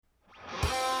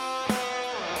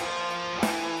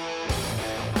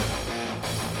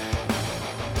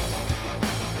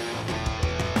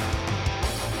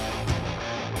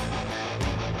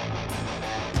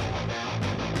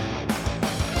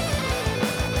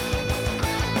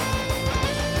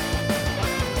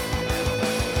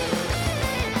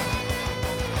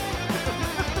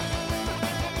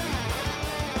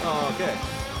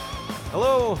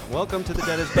Hello, welcome to the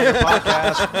Dead is Better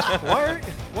podcast. Why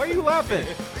are you laughing?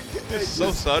 It's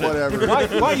so sudden. Whatever.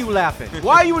 Why are you laughing?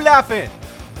 Why are you laughing?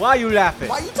 Why are you laughing?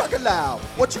 Why you talking loud?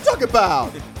 What you talking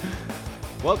about?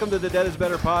 Welcome to the Dead is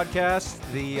Better podcast.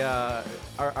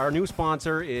 Our new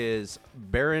sponsor is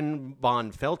Baron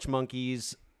von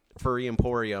Felchmonkey's Furry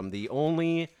Emporium, the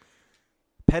only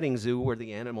petting zoo where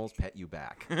the animals pet you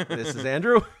back. This is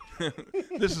Andrew.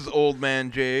 This is Old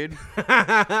Man Jade.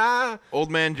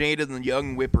 Old Man Jade and the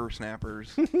young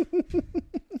whippersnappers.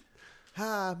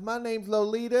 Hi, my name's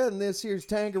Lolita, and this here's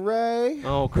Tangeray.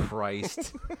 Oh,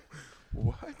 Christ.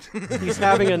 What? He's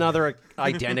having another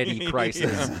identity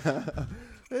crisis.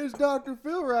 There's Dr.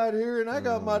 Phil right here, and I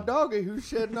got my doggy who's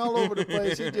shedding all over the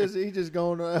place. He just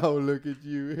going, oh, look at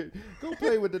you. Go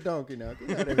play with the donkey now.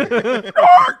 Get out of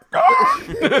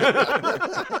here.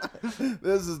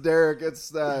 This is Derek.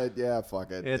 It's, yeah,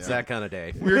 fuck it. It's that kind of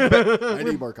day. I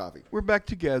need more coffee. We're back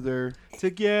together.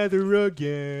 Together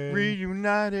again.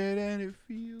 Reunited, and it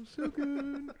feels so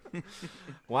good.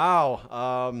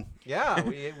 Wow. Yeah,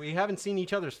 we haven't seen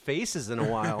each other's faces in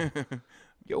a while.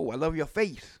 Yo, I love your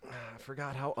face. I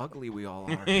forgot how ugly we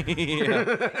all are. Yeah.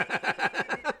 Butter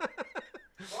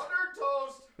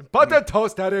toast. Butter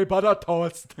toast, Daddy, butter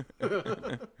toast.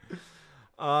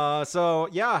 So,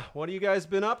 yeah, what have you guys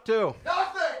been up to?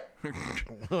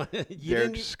 Nothing.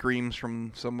 Derek screams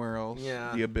from somewhere else.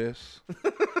 Yeah. The abyss.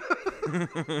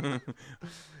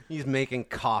 He's making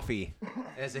coffee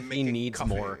as if he needs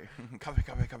coffee. more. Coffee.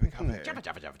 Jabba, jabba,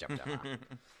 jabba, jabba,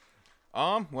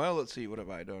 jabba. Well, let's see. What have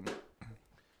I done?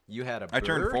 You had a I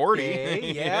turned birthday.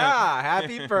 40. Yeah,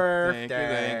 happy birthday.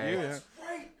 Thank you. Yeah.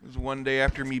 It was one day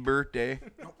after me birthday.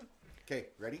 Okay,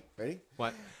 ready?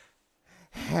 What?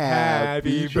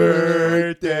 Happy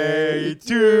birthday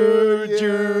to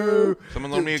you.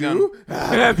 Someone loan me a gun.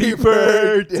 Happy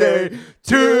birthday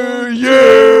to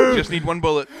you. Just need one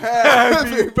bullet.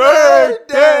 Happy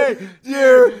birthday,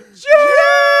 dear Jade.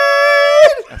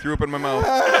 I threw up in my mouth.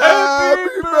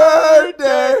 Happy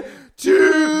birthday to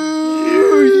you.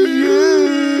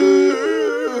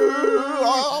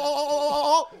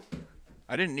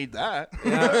 I didn't need that.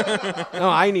 Yeah. No,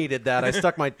 I needed that. I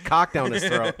stuck my cock down his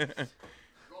throat.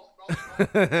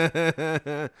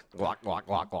 Guac, guac,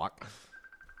 guac, guac.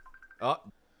 Oh,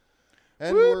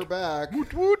 And we're back.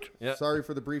 Woot woot. Yep. Sorry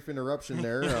for the brief interruption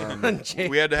there. Jade.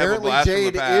 We had to have a Apparently, blast from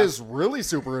Jade the past. is really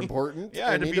super important.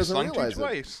 Yeah, and to he be doesn't sung to realize it.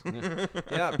 twice.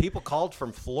 Yeah, people called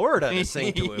from Florida to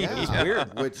sing to him. It was Yeah,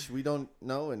 weird. which we don't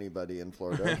know anybody in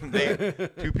Florida.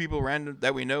 Two people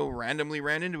that we know randomly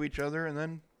ran into each other and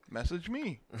then messaged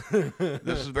me.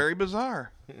 This is very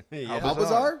bizarre. Yeah. How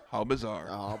bizarre? How bizarre.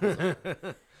 Oh, bizarre.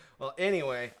 Well,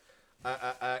 anyway,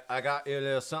 I got you a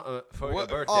little something for your What?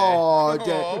 birthday.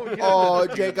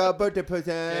 Jake got birthday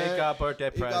present. Jake got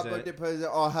birthday He got present. birthday present.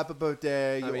 Oh, happy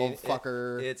birthday, you I mean, old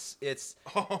fucker. It's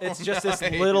just this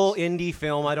little indie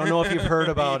film. I don't know if you've heard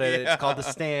about it. It's called The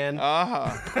Stand.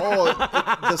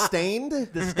 The Stained?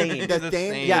 The Stain. The The Stained?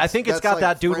 Stain. Yeah, I think it's That's got like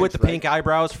that dude with the French, pink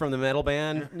eyebrows from the metal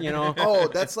band. You know. Oh,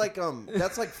 that's like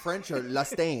French or La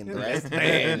Stained, right?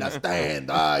 Stained. La Stained.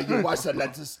 You watch the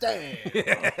La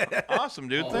Stained. Awesome,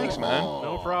 dude. Thanks, man.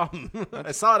 No problem.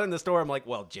 I saw it in the store. I'm like,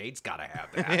 well, Jade's got to have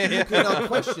that. Okay, now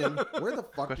question: where the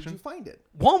fuck did you find it?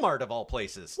 Walmart of all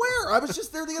places. Where? I was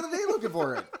just there the other day looking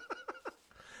for it.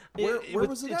 Where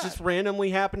was it at? just randomly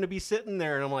happened to be sitting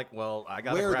there, and I'm like, well, I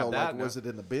got to Where grab though? that. Like, was it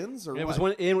in the bins or It what?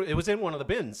 was it was in one of the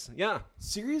bins. Yeah,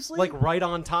 Seriously? like right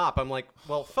on top. I'm like,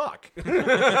 well, fuck.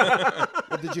 Well,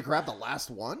 did you grab the last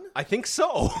one? I think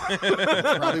so.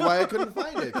 That's probably why I couldn't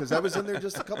find it, because I was in there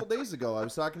just a couple days ago. I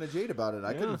was talking to Jade about it.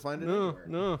 I couldn't find it anywhere.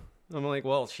 No. I'm like,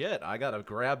 well, shit. I got to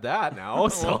grab that now.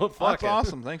 So fuck That's it.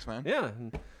 awesome. Thanks, man. Yeah.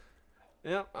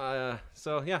 Yeah.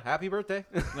 So yeah, happy birthday.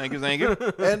 Thank you.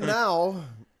 And now,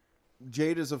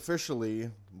 Jade is officially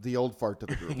the old fart to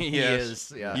the group. Yes.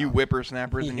 is, yeah. You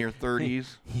whippersnappers in your 30s.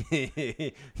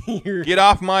 You're- Get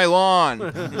off my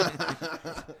lawn.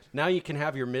 now you can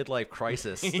have your midlife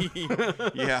crisis.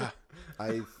 Yeah.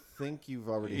 I think you've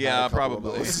already Yeah, had a couple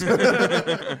probably. of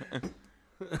those.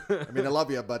 I mean, I love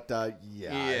you, but I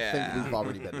think we've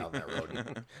already been down that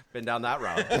road. Been down that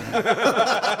road.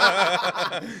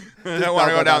 Don't want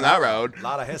to go down that road. A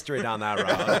lot of history down that road.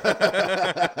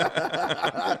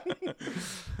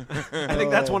 I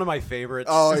think that's one of my favorites.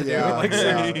 Oh, to do. yeah. Like,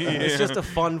 Yeah. It's just a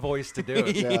fun voice to do.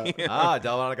 Yeah. I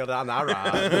don't want to go down that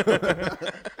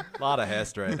road. A lot of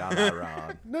history down that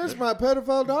road. There's my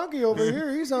pedophile donkey over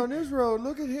here. He's on this road.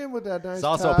 Look at him with that nice It's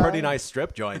also tie. a pretty nice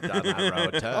strip joint down that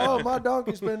road, too. Oh, my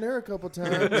donkey's been there a couple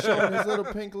times, showing his little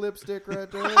pink lipstick right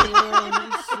there.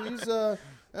 Yeah, he's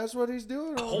that's what he's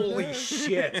doing. Over Holy there.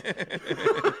 shit.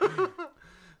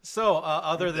 So,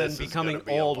 other than This is becoming gonna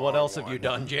be a old, what long else have you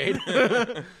done, Jade?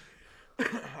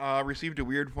 Received a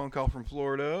weird phone call from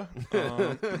Florida.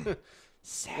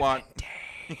 7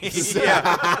 days.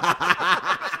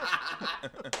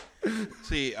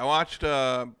 See, I watched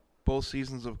both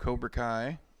seasons of Cobra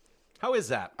Kai. How is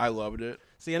that? I loved it.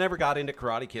 See, I never got into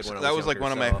Karate Kid when I was That was like younger,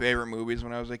 one of my so- favorite movies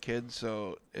when I was a kid.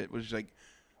 So it was like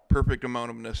perfect amount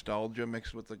of nostalgia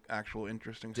mixed with the actual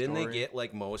interesting Didn't story. they get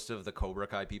like most of the Cobra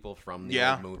Kai people from the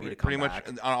Yeah, old movie to come pretty back?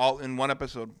 much all in one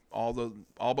episode. All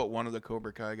but one of the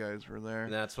Cobra Kai guys were there.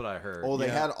 That's what I heard. Oh, they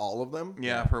Yeah. had all of them?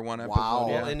 Yeah, for one episode. Wow.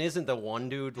 Well, Yeah. and isn't the one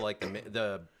dude like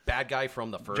the bad guy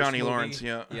from the first Johnny movie? Lawrence,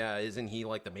 yeah. Yeah, isn't he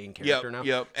like the main character Yep, now?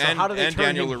 yep. So and how do they and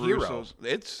turn Daniel him hero?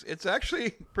 LaRusso's. It's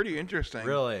actually pretty interesting.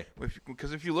 Really?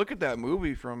 Because if you look at that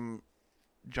movie from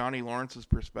Johnny Lawrence's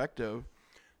perspective,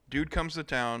 dude comes to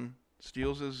town,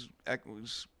 steals his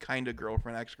kind of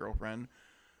ex-girlfriend,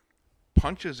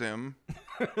 punches him,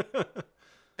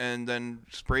 and then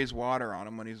sprays water on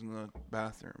him when he's in the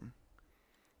bathroom.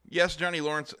 Yes, Johnny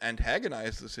Lawrence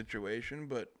antagonized the situation,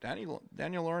 but Daniel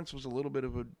Lawrence was a little bit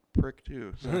of a prick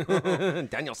too. So.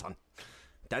 Danielson.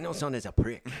 Danielson is a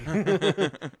prick.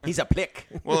 He's a plick.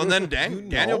 Well, and then You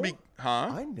Daniel, know?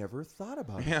 huh? I never thought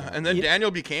about Yeah, that. and then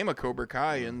Daniel became a Cobra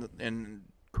Kai in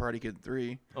Karate Kid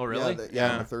 3. Oh, really? Yeah,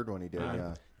 Yeah. the third one he did,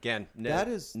 yeah. Again, That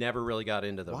is- never really got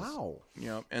into those. Wow.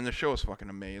 Yeah, and the show is fucking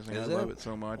amazing. Is I love it? it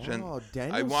so much. Oh, And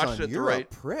Daniel, I watched son, it the you're right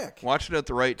a prick. watched it at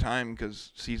the right time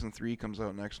because season 3 comes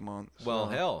out next month. Well,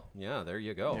 so, hell, yeah, there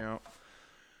you go. yeah.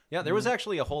 Yeah, there was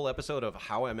actually a whole episode of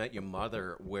How I Met Your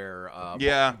Mother where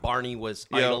Yeah. Barney was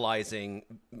Yep. idolizing,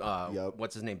 Yep.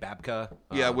 what's his name, Babka?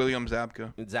 Yeah, William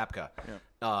Zabka. Zapka,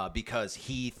 because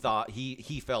he thought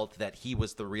he felt that he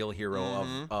was the real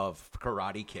hero of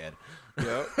Karate Kid.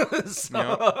 Yep.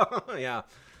 So, yeah.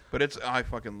 But I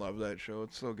fucking love that show.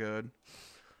 It's so good.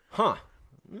 Huh.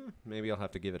 Maybe I'll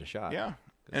have to give it a shot. Yeah.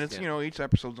 And it's, yeah. Each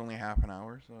episode's only half an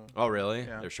hour, so. Oh, really?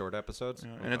 Yeah. They're short episodes?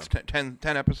 Yeah, and it's 10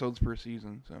 episodes per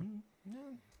season, so.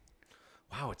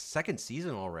 Wow, it's second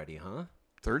season already, huh?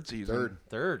 Third season. Third.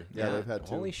 Third. Yeah, they've had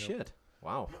two. Holy Yep. shit.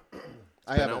 Wow.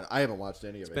 I haven't watched any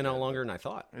of it. It's been out yet. longer than I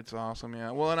thought. It's awesome,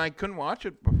 yeah. Well, and I couldn't watch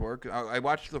it before. 'Cause I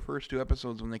watched the first 2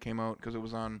 episodes when they came out because it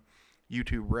was on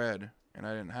YouTube Red, and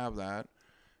I didn't have that.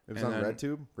 It was and on then-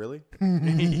 RedTube? Really?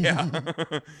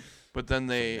 Yeah. But then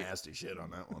Nasty shit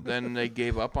on that one. then they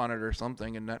gave up on it or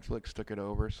something, and Netflix took it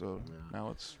over, so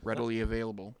now it's readily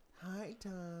available. Hi,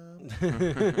 Tom.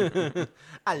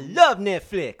 I love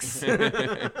Netflix.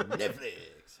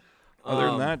 Netflix. Other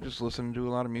than that, just listening to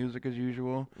a lot of music as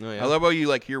usual. Oh, yeah? I love how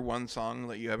you hear one song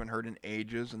that you haven't heard in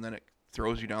ages, and then it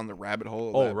throws you down the rabbit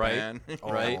hole of that right. band.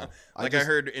 Right. I I just-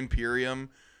 heard Imperium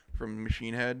from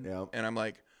Machine Head, Yep. and I'm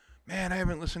like, man, I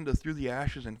haven't listened to Through the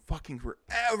Ashes in fucking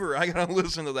forever. I gotta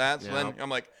listen to that. So Yeah. then I'm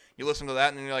like, you listen to that,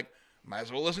 and then you're like, might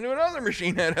as well listen to another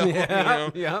Machine Head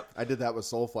album. Yeah. I did that with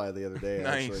Soulfly the other day,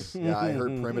 Nice. actually. Yeah, I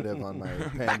heard Primitive on my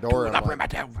Pandora. I'm like,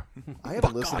 Primitive. I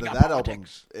haven't listened to like that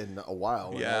politics. album in a while.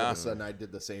 And all Yeah. of a sudden, I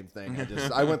did the same thing.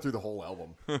 I went through the whole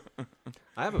album.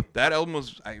 I have a That album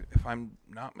was, if I'm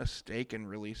not mistaken,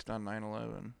 released on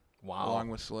 9/11, wow. along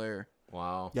with Slayer.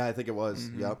 Wow. Yeah, I think it was.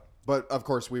 Yep. But of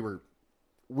course, we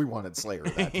wanted Slayer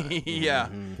at that time. Yeah,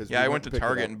 'Cause yeah. we I went to pick it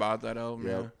Target up. and bought that album.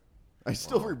 Yep. Yeah. I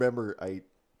still remember. I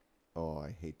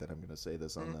hate that I'm going to say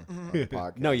this on the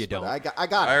podcast. No, you but don't. I got I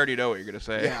it. already know what you're gonna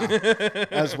say. Yeah.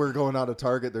 As we're going out of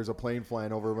Target, there's a plane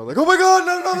flying over, and we're like, "Oh my god,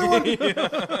 not another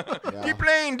one!" Yeah.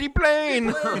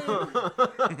 Deplane.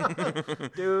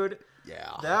 Dude,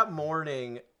 Yeah. that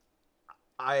morning,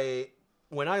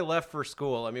 when I left for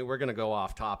school, I mean, we're going to go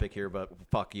off topic here, but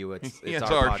fuck you. It's Yeah,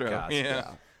 it's our our show. podcast.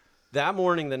 Yeah. That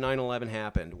morning, the 9/11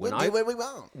 happened. We'll do what we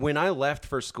want. When I left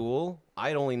for school,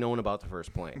 I'd only known about the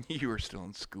first plane. You were still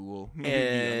in school.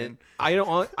 And I'd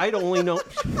only know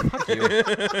fuck you.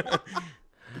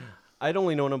 I'd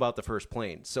only known about the first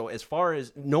plane. So as far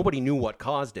as nobody knew what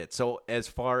caused it. So as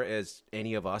far as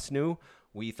any of us knew,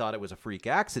 we thought it was a freak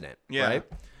accident. Yeah. Right?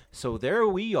 So there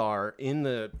we are in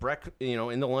the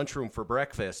in the lunchroom for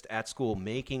breakfast at school,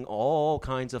 making all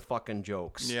kinds of fucking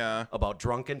jokes. Yeah. About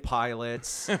drunken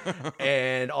pilots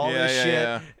and all Yeah, this yeah, shit.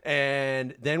 yeah.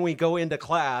 And then we go into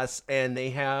class and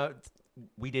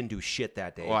we didn't do shit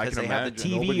that day Oh, I because can they have the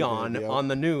imagine. TV Nobody on did, yeah. on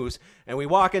the news, and we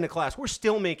walk into class. We're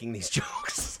still making these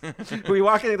jokes. We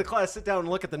walk into the class, sit down, and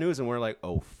look at the news, and we're like,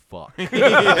 "Oh fuck!" You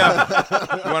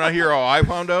want to hear how I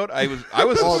found out? I was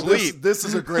Oh, asleep. this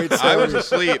is a great I story. was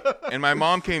asleep, and my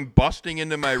mom came busting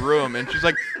into my room, and she's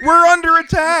like, "We're under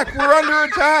attack! We're under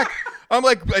attack!" I'm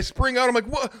like, I spring out. I'm like,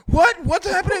 "What? What? What's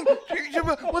happening?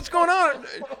 What's going on?"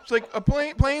 It's like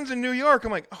plane's in New York.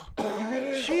 I'm like,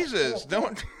 oh, Jesus,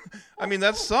 don't. I mean,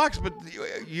 that sucks, but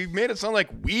you made it sound like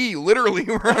we literally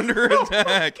were under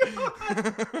attack.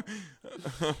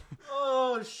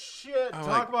 Oh shit! I'm Talk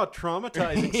like- about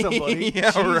traumatizing somebody.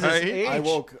 Yeah, Jesus right. H.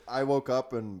 I woke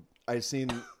up and I seen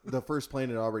the first plane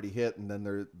had already hit, and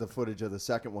then the footage of the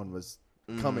second one was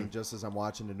coming just as I'm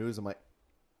watching the news. I'm like,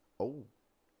 oh,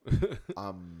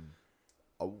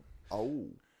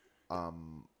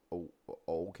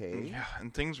 okay. Yeah,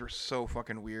 and things were so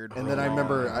fucking weird. And for then a I long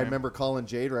remember time. calling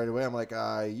Jade right away. I'm like,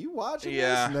 you watching this?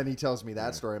 Yeah. And then he tells me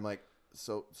that story. I'm like,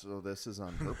 so this is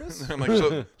on purpose? I'm like,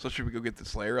 so should we go get the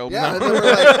Slayer album? Yeah, now? and then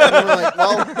we're like,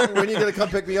 well, when are you going to come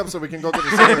pick me up so we can go get the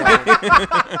Slayer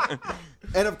album?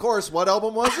 And of course, what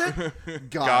album was it?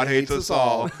 God Hates Us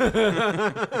All.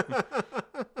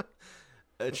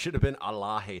 It should have been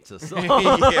Allah Hates Us All.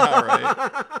 Yeah,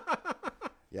 right.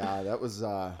 Yeah, that was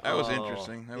That was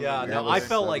interesting. That was Yeah, weird. no, was- I that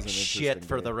felt was like an shit interesting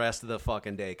for day. the rest of the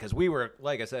fucking day because we were,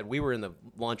 like I said, we were in the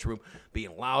lunchroom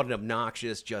being loud and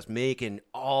obnoxious, just making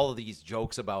all of these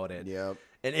jokes about it. Yep.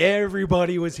 And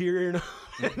everybody was hearing.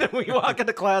 And then we walk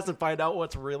into class and find out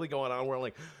what's really going on. We're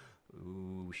like,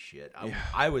 ooh, shit.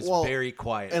 I was Well, very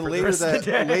quiet. And for the later rest of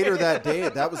the day. later that day,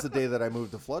 that was the day that I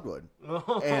moved to Floodwood.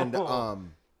 Oh. And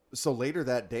so later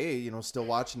that day, still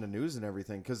watching the news and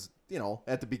everything, because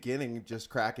at the beginning just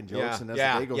cracking jokes, Yeah, and as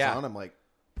yeah, the day goes yeah. on, I'm like,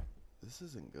 this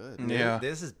isn't good. Yeah.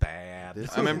 This is bad. This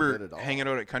I isn't good remember at all. hanging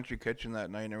out at Country Kitchen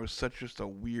that night, and there was such just a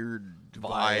weird Vibe,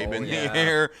 vibe in yeah. the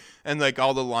air, and like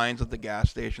all the lines at the gas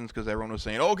stations because everyone was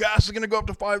saying, "Oh, gas is gonna go up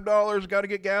to $5. Got to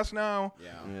get gas now."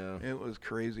 Yeah. Yeah. It was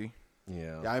crazy.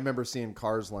 Yeah. Yeah, I remember seeing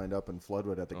cars lined up in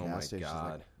Floodwood at the Oh my gas station.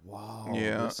 God. Like, wow,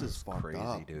 Yeah. this is fucked Crazy,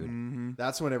 up. dude. Mm-hmm.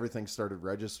 That's when everything started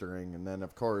registering, and then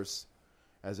of course,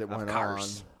 as it went on,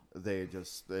 course. it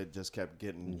just kept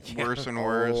getting Worse and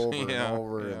worse. over Yeah. and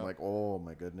over, Yeah. and like, oh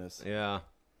my goodness. Yeah.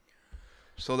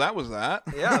 So that was that.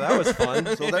 Yeah, that was fun.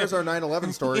 So there's our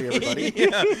 9/11 story, everybody. Yeah.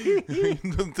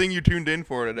 The thing you tuned in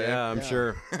for today. Yeah, I'm Yeah.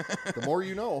 sure. The more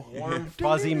you know. Warm,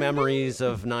 fuzzy memories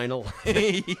of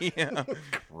 9/11. Yeah.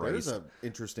 There's an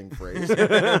interesting phrase.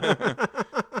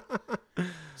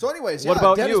 So, anyways, What yeah,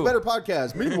 about Dennis you? Better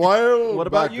podcast. Meanwhile, What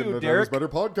about back you, in the Derek? Dennis Better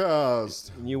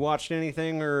podcast. You watched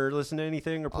anything or listened to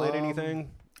anything or played anything?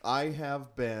 I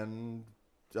have been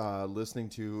listening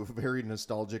to very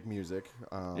nostalgic music.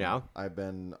 Yeah. I've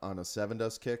been on a Seven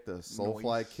Dust kick, the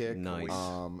Soulfly kick, Nice.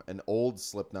 an old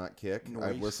Slipknot kick. I've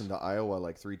Nice. listened to Iowa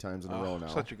like 3 times in a row now.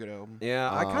 Such a good album.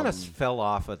 Yeah, I kind of fell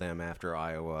off of them after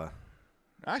Iowa.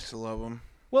 I still love them.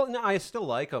 Well, no, I still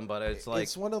like them, but it's like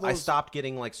It's one of I those- stopped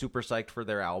getting like super psyched for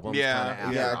their albums. Yeah, kinda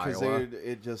after Yeah, because Iowa.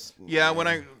 it just Yeah,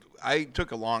 when I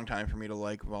took a long time for me to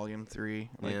like Volume 3.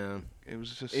 Like, Yeah. it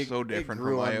was just it, so different it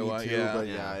grew from on Iowa. me too, Yeah. but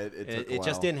yeah, it took a it while.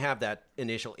 just didn't have that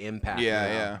initial impact. Yeah,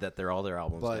 yeah. That all their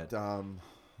albums But did.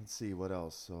 let's see what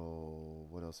else. So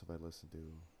what else have I listened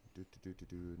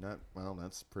to? Not well.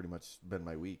 That's pretty much been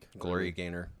my week. Gloria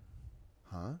Gaynor.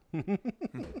 Huh?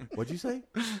 What'd you say?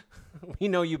 We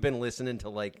know you've been listening to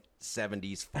like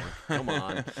 70s funk. Come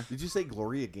on, Did you say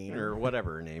Gloria Gaynor? or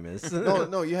whatever her name is.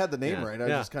 No, you had the name Yeah, right. I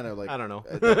yeah. just kind of like I don't know.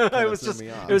 that kinda It was threw just me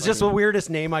off. it was I just mean, the weirdest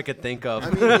name I could think of. I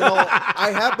mean,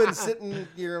 I have been sitting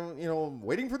here,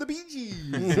 waiting for the Bee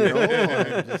Gees.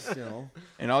 And just,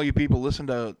 And all you people, listen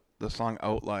to the song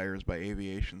Outliers by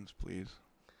Aviations, please.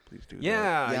 Please do that.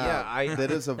 yeah.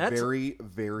 that is a that's- very,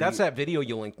 very. That's that video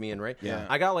you linked me in, right? Yeah.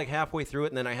 I got like halfway through it,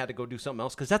 and then I had to go do something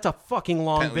else because that's a fucking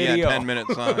long video. Yeah, 10-minute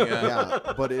song. Yeah.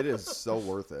 Yeah, but it is so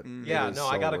worth it. Yeah, It is no, so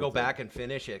I got to go worth it. back and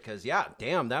finish it because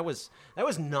damn, that was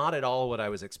not at all what I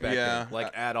was expecting. Yeah.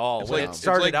 Like at all. It's When like, it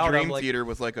started it's like out, Dream I'm like, Theater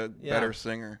with like a better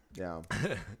singer. Yeah.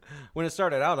 when it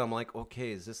started out, I'm like,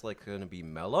 okay, is this like going to be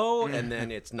mellow? And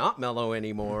then it's not mellow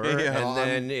anymore, Yeah. and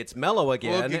then it's mellow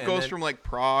again. Well, it and goes then- from like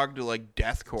prog to like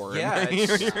deathcore. yeah,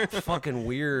 it's fucking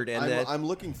weird. And then I'm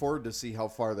looking forward to see how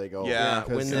far they go. Yeah.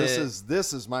 because When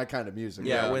this is my kind of music.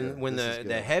 yeah, right when here. This is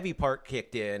the good. heavy part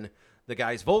kicked in, the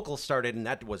guy's vocals started, and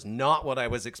that was not what I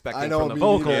was expecting I know, from the me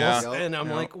vocals. neither. And I'm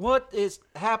Yeah. like, what is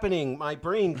happening? My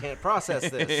brain can't process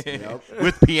this. Yep.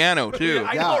 With piano too.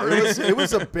 I Yeah, know, right? it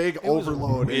was a big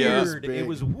overload. Weird. It was It big.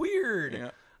 was weird. Yeah.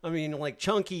 I mean, like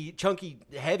chunky,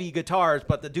 heavy guitars,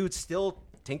 but the dude's still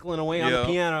tinkling away on the Yeah.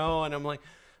 piano, and I'm like,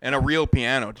 And a real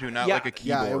piano too, not Yeah. like a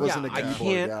Yeah, keyboard. it wasn't a I keyboard,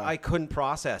 can't. yeah. I couldn't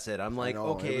process it. I'm like, know,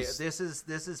 it okay, was- this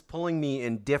is pulling me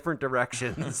in different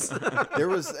directions. There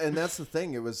was, and that's the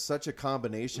thing. It was such a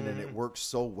combination, and it works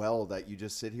so well that you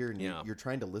just sit here and Yeah. you're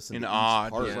trying to listen in to awe.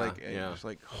 each part. Just Yeah, like, yeah. just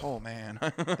like, oh man.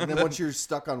 And then once you're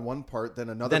stuck on one part, then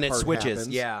another Then it part switches, happens,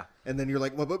 yeah. And then you're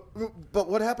like, well, but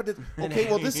what happened? Okay,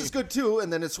 well, this is good too.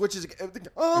 And then it switches. Again.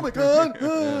 Oh my god!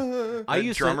 I The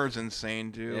used drummer's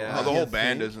insane too. Yeah. Oh, the You whole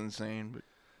band think? is insane. But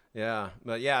Yeah,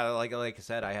 but yeah, like I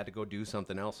said, I had to go do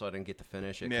something else, so I didn't get to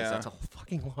finish it because that's a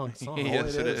fucking long song.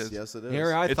 Yes, it is. Yes, it is.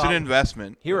 It's an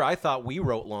investment. Here, I thought we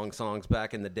wrote long songs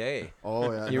back in the day. Oh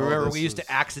yeah. You remember we used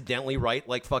to accidentally write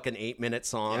like fucking 8-minute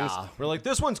songs? Yeah. We're like,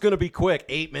 this one's gonna be quick.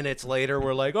 8 minutes later,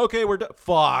 we're like, okay, we're done.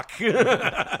 Fuck.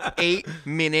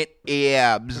 8-minute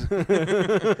abs.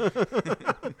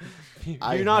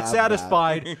 You're not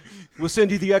satisfied. We'll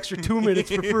send you the extra 2 minutes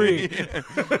for free.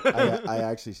 I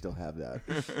actually still have that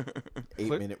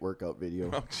 8-minute workout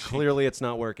video. Clearly, it's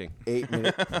not working. 8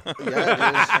 minute.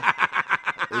 Yeah,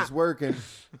 it is. It's working.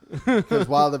 Because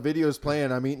while the video's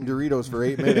playing, I'm eating Doritos for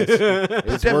 8 minutes.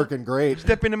 It's working great.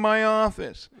 Step into my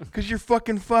office because you're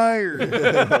fucking fired.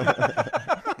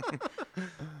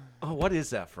 Oh, what is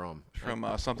that from? From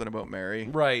Something About Mary.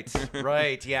 Right.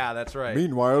 Yeah, that's right.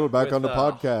 Meanwhile, back With, on the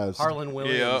podcast. Harlan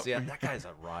Williams. Yep. Yeah, that guy's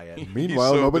a riot.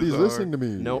 Meanwhile, so nobody's bizarre. listening to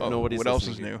me. Nobody's What else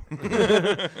is listening new?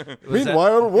 to you.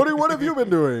 Meanwhile, what have you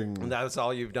been doing? That's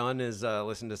all you've done is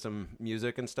listen to some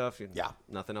music and stuff? Yeah.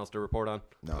 Nothing else to report on?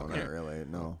 No, not really.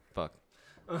 No. Fuck.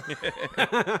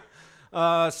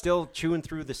 Still chewing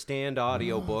through the Stand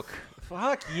audiobook.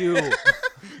 Fuck you.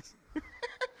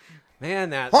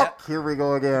 Man, that Here we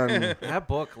go again. that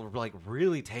book like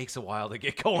really takes a while to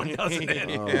get going, doesn't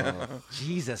it?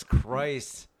 Jesus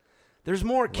Christ. There's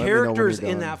more me know when characters you're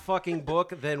in done. that fucking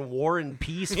book than War and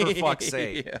Peace, for fuck's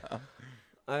sake. Yeah.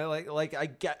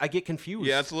 I get confused.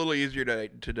 Yeah, it's a little easier to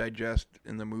digest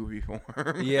in the movie form.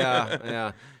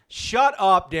 Yeah. Shut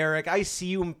up, Derek. I see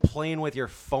you playing with your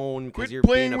phone because Quit you're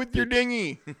playing being a with your bitch.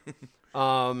 dinghy.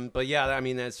 But yeah, I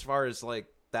mean, as far as like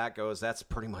that goes, that's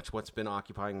pretty much what's been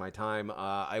occupying my time.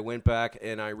 I went back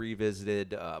and I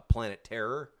revisited Planet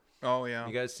Terror. Oh, yeah.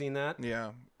 You guys seen that?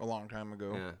 Yeah, a long time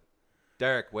ago. Yeah.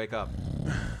 Derek, wake up.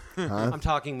 Huh? I'm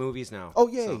talking movies now. Oh,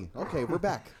 yay. Okay, we're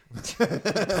back.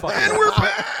 And we're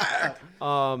back.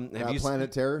 Have you Planet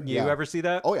Terror? You Yeah. ever see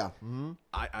that? Oh, yeah. Mm-hmm.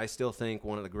 I still think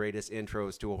one of the greatest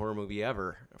intros to a horror movie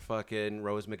ever. Fucking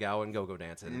Rose McGowan go-go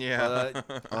dancing. Yeah.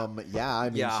 Yeah, I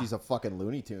mean, Yeah. she's a fucking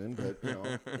Looney Tune, but, you know.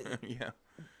 Yeah.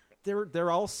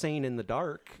 They're all sane in the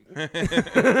dark.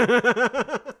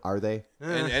 Are they?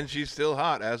 And she's still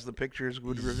hot, as the pictures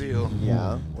would reveal.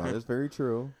 Yeah, that is very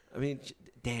true. I mean,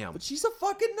 damn. But she's a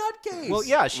fucking nutcase. Well,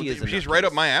 yeah, she is. She's right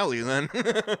up my alley, then.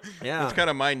 Yeah. That's kind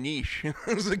of my niche.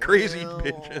 It's the crazy Well,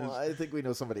 bitches. I think we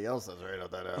know somebody else that's right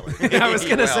up that alley. I was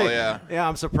gonna Well, say, yeah.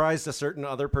 I'm surprised a certain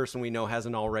other person we know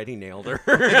hasn't already nailed her.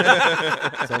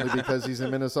 It's only because he's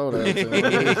in Minnesota. It's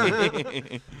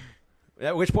amazing.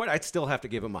 At which point, I'd still have to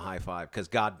give him a high five because,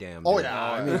 goddamn. Oh dude.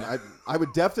 yeah, I mean, I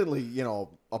would definitely,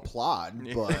 applaud,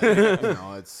 but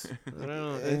it's. I don't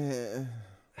know. eh.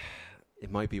 It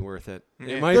might be worth it.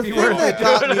 Yeah. It might The be thing worth that it.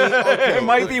 got me- okay, It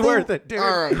might the be thing- worth it, dude.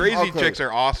 All right, Crazy okay. chicks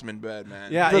are awesome in bed,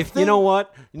 man. Yeah, The if you thing- know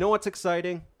what, what's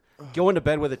exciting? Going to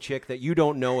bed with a chick that you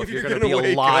don't know if you're going to be gonna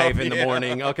wake alive up, in the yeah.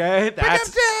 morning. Okay,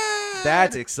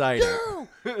 that's exciting.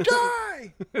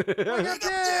 Die!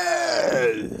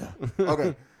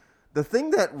 Okay. The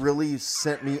thing that really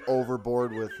sent me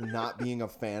overboard with not being a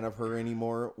fan of her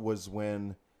anymore was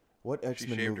when what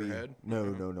X-Men shaved her movie? head?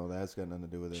 No, that's got nothing to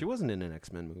do with it. She wasn't in an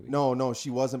X-Men movie. No, she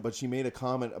wasn't. But she made a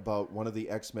comment about one of the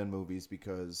X-Men movies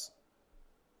because,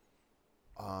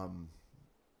 I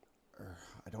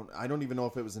don't even know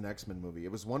if it was an X-Men movie.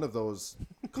 It was one of those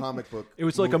comic book. It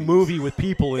was like a movies. movie with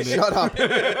people in it. Shut up!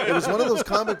 It was one of those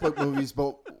comic book movies,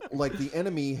 but like the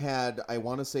enemy had, I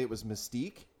want to say it was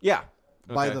Mystique Yeah.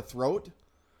 by Okay. the throat.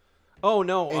 Oh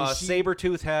no, And she-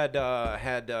 Sabretooth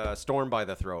had Storm by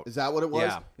the throat. Is that what it was?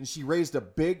 Yeah. And she raised a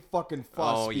big fucking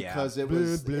fuss Oh, yeah. because it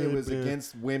was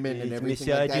against women and It's everything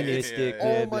like that. misogynistic.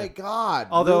 Oh my god!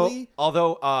 Although, really?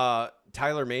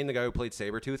 Tyler Mane, the guy who played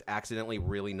Sabretooth, accidentally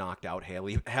really knocked out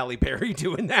Halle Berry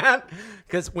doing that.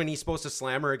 Because when he's supposed to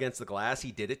slam her against the glass,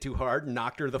 he did it too hard and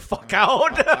knocked her the fuck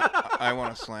out. I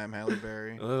want to slam Halle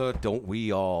Berry. Don't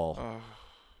we all?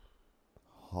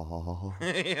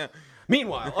 Yeah.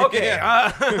 Meanwhile, okay.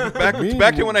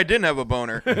 Back to when I didn't have a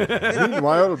boner.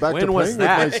 Meanwhile, back When to was playing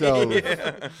that? with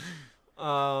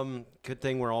myself. Good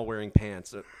thing we're all wearing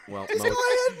pants. Well, Is it like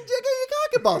you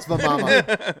cock balls for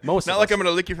mama? most Not of like us. I'm gonna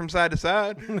lick you from side to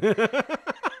side.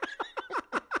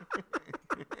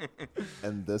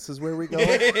 And this is where we go.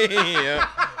 Yeah.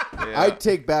 I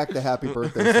take back the happy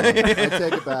birthday song. I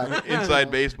take it back.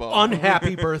 Inside baseball.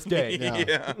 Unhappy birthday.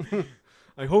 Yeah. Yeah.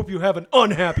 I hope you have an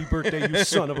unhappy birthday, you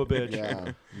son of a bitch.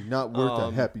 Yeah, you're not worth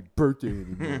a happy birthday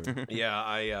anymore. Yeah,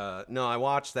 I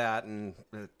watched that and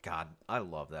God, I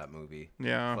love that movie.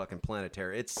 Yeah. Fucking Planet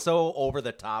Terror. It's so over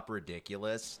the top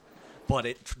ridiculous, but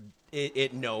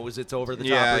it knows it's over the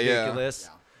top Yeah, yeah. ridiculous.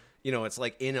 it's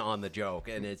like in on the joke,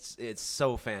 and it's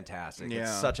so fantastic. Yeah.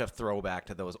 It's such a throwback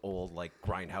to those old like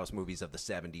grindhouse movies of the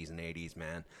 70s and 80s,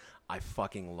 man. I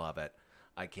fucking love it.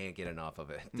 I can't get enough of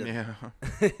it. Yeah.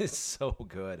 It's so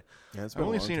good. Yeah, it's I've been a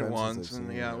only long seen it time since once, I've and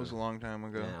seen it was a long time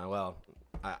ago. Yeah, well,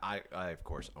 I of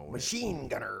course own it. Machine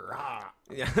Gunner. Ah.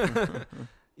 Yeah.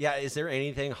 Yeah, is there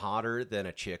anything hotter than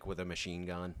a chick with a machine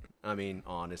gun? I mean,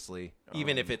 honestly,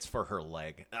 even if it's for her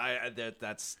leg,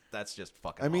 that's just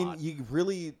fucking. I mean, hot. you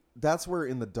really. That's where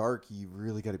in the dark you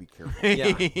really got to be careful.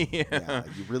 Yeah. Yeah,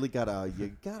 you really gotta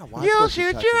watch. You'll what you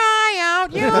shoot touch. your eye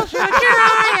out. You'll shoot your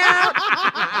eye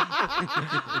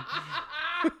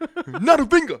out. Not a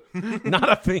finger. Not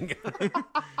a finger.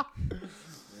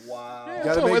 Wow.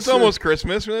 It's almost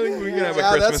Christmas. We can have a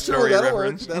Christmas story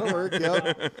reference. That'll work.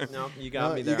 Yep. No, you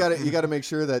got me there. You got to make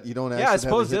sure that you don't. Yeah, I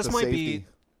suppose hit this the might safety. be.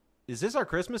 Is this our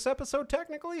Christmas episode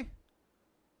technically?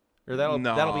 Or that'll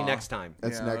No. be next time.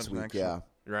 That's Yeah, next that's week. next Yeah.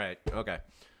 Right. Okay.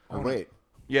 Oh, wait.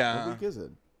 Yeah. What week is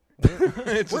it?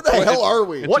 It's Where the hell are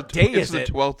we? What day It's is the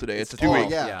it? 12th today. It's 2 Oh,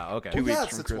 weeks. yeah. Yeah. Okay. 2 weeks Yeah,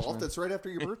 it's from the 12th. Christmas. That's right after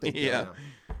your birthday. Yeah.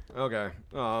 Okay.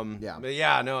 Yeah. But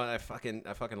yeah. No, I fucking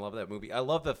love that movie. I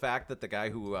love the fact that the guy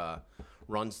who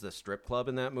runs the strip club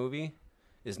in that movie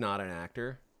is not an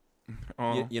actor.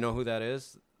 Oh. You know who that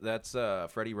is? That's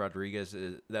Freddie Rodriguez.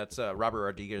 That's Robert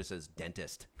Rodriguez's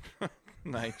dentist.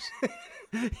 Nice.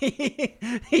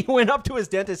 He went up to his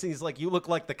dentist and he's like, "You look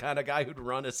like the kind of guy who'd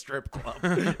run a strip club.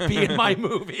 Be in my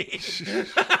movie."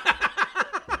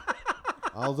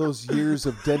 All those years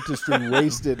of dentistry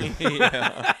wasted.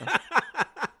 Yeah.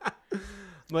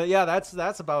 But yeah,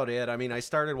 that's about it. I mean, I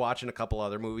started watching a couple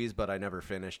other movies, but I never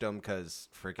finished them because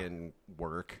freaking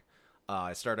work.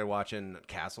 I started watching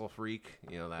Castle Freak,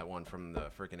 that one from the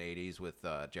freaking 80s with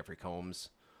Jeffrey Combs.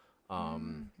 I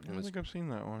don't think I've seen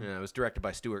that one. Yeah, it was directed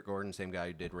by Stuart Gordon, same guy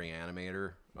who did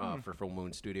Reanimator for Full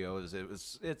Moon Studios.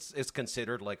 It's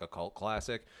considered like a cult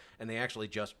classic, and they actually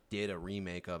just did a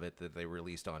remake of it that they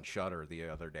released on Shudder the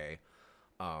other day.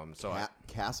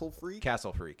 Castle Freak?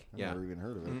 Castle Freak, I've yeah. never even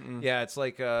heard of it. Yeah, it's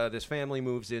like this family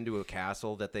moves into a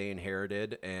castle that they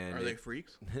inherited, and Are they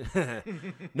freaks?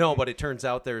 no, but it turns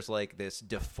out there's like this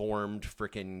deformed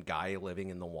freaking guy living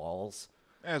in the walls,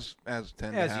 As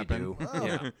tend as to you happen. do.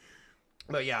 Yeah.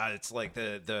 But yeah, it's like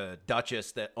the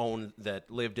Duchess that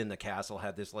lived in the castle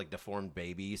had this like deformed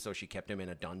baby, so she kept him in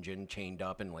a dungeon, chained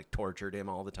up, and like tortured him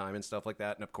all the time and stuff like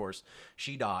that. And of course,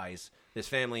 she dies. This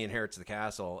family inherits the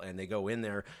castle, and they go in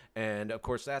there, and of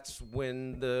course, that's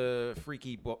when the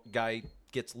freaky guy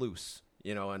gets loose,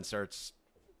 and starts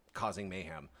causing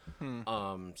mayhem.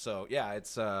 So yeah, it's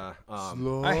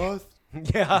Sloth?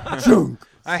 yeah, Junk.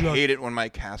 I hate it when my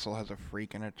castle has a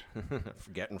freak in it.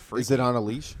 getting freaky. Is it on a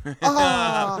leash?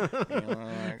 Ah!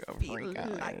 Like a freak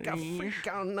on like a a leash.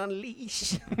 freak on a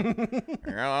leash?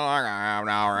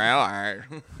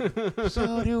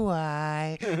 So do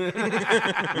I.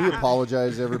 We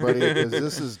apologize, everybody, because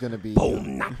this is going to be...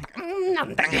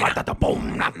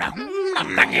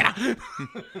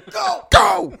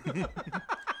 Go!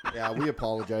 Yeah, we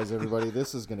apologize, everybody.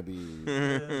 This is going to be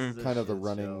kind of the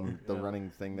running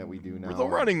thing that we do now.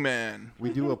 The running man. We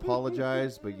do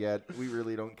apologize, but yet we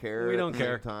really don't care. We at don't the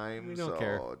care. same time, We don't so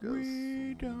care. just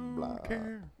We don't blah.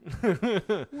 care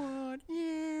what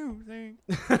you think.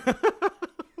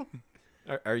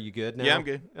 Are you good now? Yeah, I'm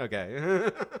good. Okay.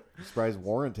 Surprised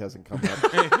Warrant hasn't come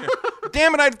up.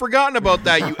 Damn it, I'd forgotten about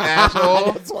that, you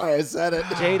asshole. That's why I said it.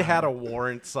 Jade had a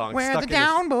Warrant song Where stuck the in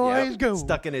down his, boys go.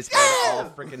 stuck in his head all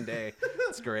freaking day.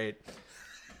 It's great.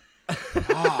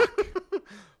 Fuck.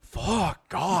 Fuck.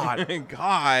 God.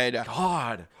 God.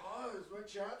 God. Oh, it's my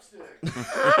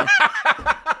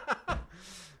chopstick.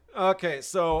 Okay,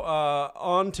 so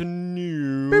on to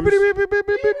news.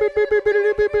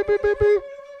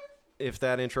 If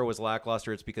that intro was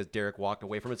lackluster, it's because Derek walked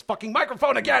away from his fucking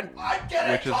microphone again.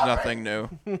 Which is nothing new.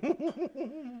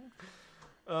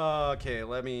 Okay,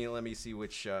 let me see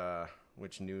which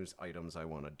news items I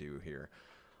want to do here.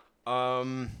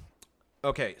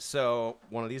 Okay, so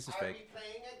one of these is fake.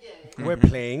 We're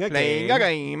playing a game. Playing a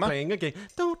game. Playing a game.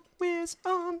 Don't whiz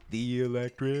on the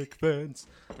electric fence.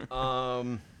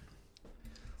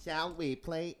 Shall we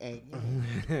play a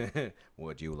game?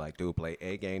 Would you like to play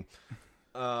a game?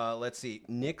 Let's see.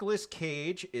 Nicolas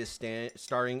Cage is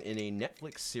starring in a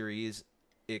Netflix series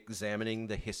examining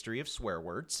the history of swear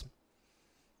words.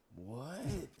 What?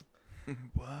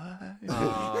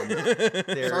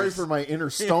 Sorry for my inner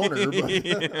stoner,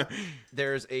 but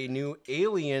There's a new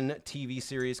Alien TV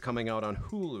series coming out on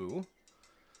Hulu.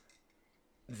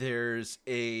 There's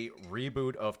a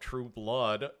reboot of True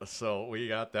Blood, so we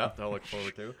got that to look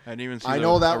forward to. I didn't even see I the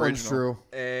know that original. one's true.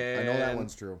 And I know that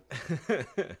one's true.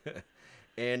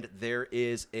 And there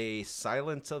is a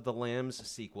Silence of the Lambs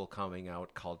sequel coming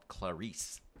out called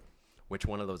Clarice. Which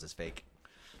one of those is fake?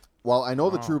 Well, I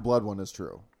know the True Blood one is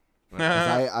true.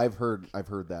 I've heard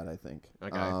that, I think.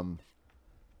 Okay.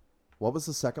 What was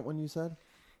the second one you said?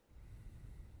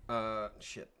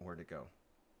 Shit, where'd it go?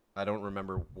 I don't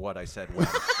remember what I said when.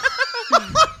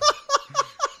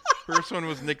 First one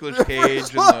was Nicolas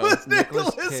Cage.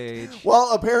 Nicolas Cage.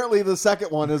 Well, apparently the second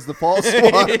one is the false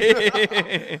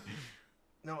one.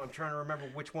 No, I'm trying to remember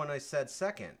which one I said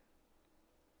second.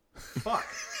 Fuck.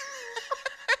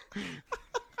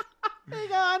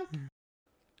 Hang on.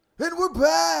 And we're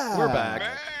back. We're back.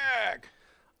 Back.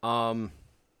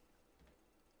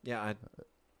 Yeah.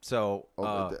 So.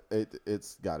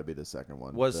 It's got to be the second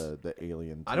one. Was the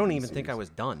Alien? I don't TV even think I series. was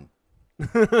done.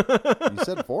 You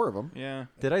said 4 of them. Yeah.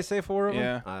 Did I say 4 of them?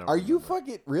 Yeah. I don't Are you remember.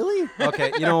 fucking really?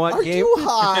 Okay, you know what? Are Gabe? you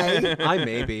high? I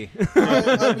may be.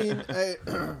 I mean,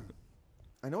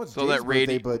 I know it's So Jade's that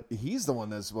birthday, but he's the one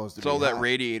that's supposed to It's be all that high.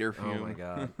 radiator Oh fume. my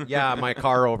god. Yeah, my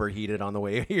car overheated on the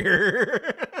way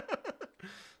here.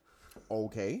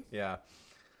 Okay. Yeah.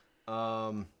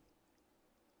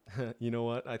 You know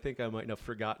what? I think I might have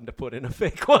forgotten to put in a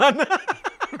fake one.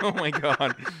 Oh my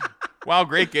god. Wow,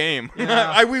 great game.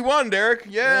 Yeah. We won, Derek.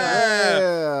 Yeah.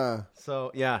 Yeah.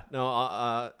 So yeah, no,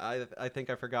 I think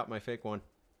I forgot my fake one.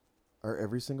 Are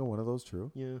every single one of those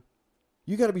true? Yeah.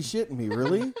 You got to be shitting me,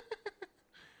 really?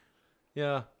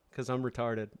 Yeah, because I'm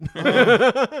retarded.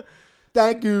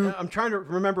 Thank you. I'm trying to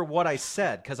remember what I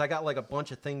said because I got like a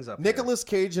bunch of things up. Nicolas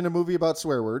Cage in a movie about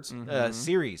swear words. there.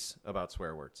 Series about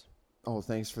swear words. Oh,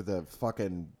 thanks for the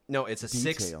fucking. No, it's a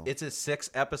Detail. It's a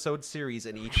 6-episode series,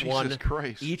 and Jesus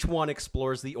Christ. each one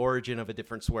explores the origin of a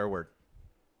different swear word.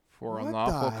 For What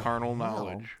unlawful the carnal hell?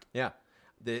 knowledge. Yeah,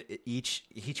 each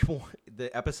one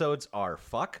the episodes are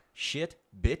fuck, shit,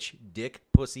 bitch, dick,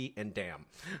 pussy, and damn.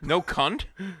 No cunt?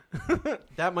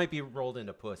 That might be rolled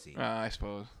into pussy. I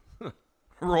suppose.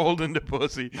 Rolled into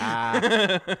pussy.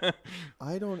 I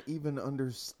don't even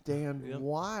understand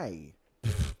why.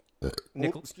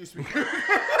 Excuse me.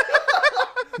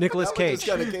 Nicolas That one Cage. just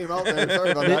kind of came out there.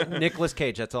 Sorry about that. Nicolas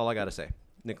Cage. That's all I gotta say.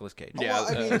 Nicolas Cage. Yeah. Well,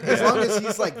 I mean, as long as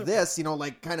he's like this,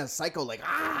 like kind of psycho, like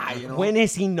you know. When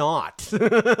is he not?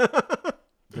 The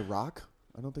Rock?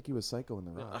 I don't think he was psycho in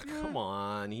The Rock. Come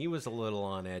on, he was a little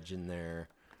on edge in there.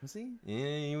 Was he?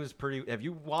 Yeah, he was pretty. Have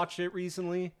you watched it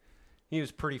recently? He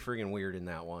was pretty friggin' weird in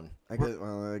that one. I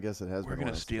guess it has. We're been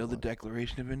going to steal the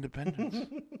Declaration of Independence.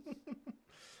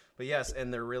 But yes,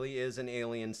 and there really is an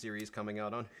Alien series coming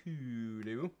out on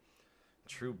Hulu.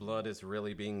 True Blood is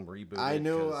really being rebooted. I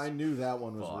 'cause- knew that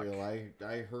one was fuck. real.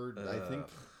 I heard. I think.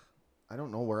 I don't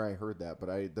know where I heard that,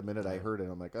 but the minute I heard it,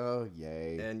 I'm like, oh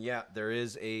yay! And yeah, there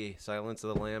is a Silence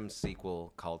of the Lambs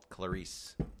sequel called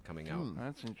Clarice coming out.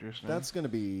 That's interesting. That's gonna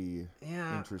be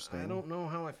Yeah, interesting. I don't know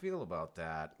how I feel about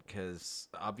that because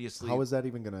obviously How is that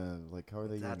even gonna How are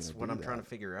they? that's even what gonna I'm do trying that? to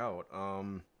figure out.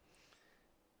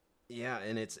 Yeah,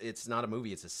 and it's not a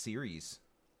movie; it's a series.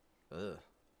 Ugh.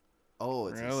 Oh,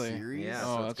 it's Really? a series. Yeah.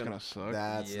 oh, so it's that's gonna- going to suck.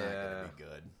 That's not Yeah. gonna be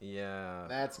good. Yeah.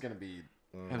 That's gonna be.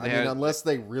 Have I they mean, had- unless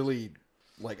they really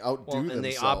outdo Well, and themselves.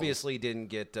 they obviously didn't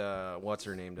get what's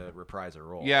her name to reprise her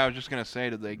role. Yeah, I was just going to say,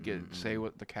 did they say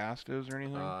what the cast is or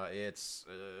anything? It's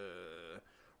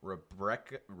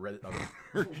Rebecca. Rebecca.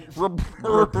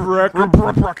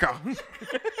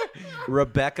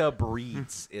 Rebecca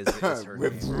Breeds is her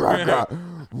name.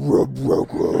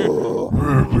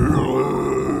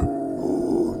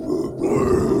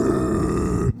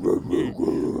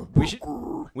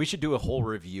 We should do a whole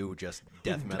review just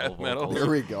death metal metal. vocals. There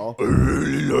we go. I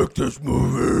really like this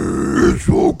movie. It's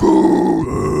so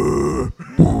good.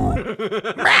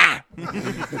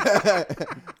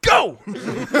 Go!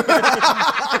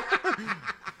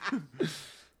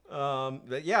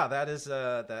 But yeah, that is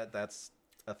that's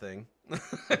a thing.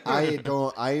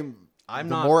 I'm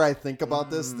not- the more I think about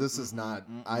this is not.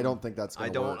 I don't think that's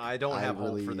gonna work. I don't have hope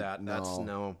for really- that. That's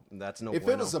no. If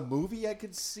bueno. it was a movie, I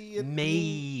could see it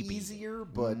Maybe. being easier,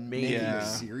 but Maybe. making Yeah. a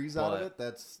series out of But- it,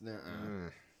 that's.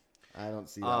 I don't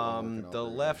see that. one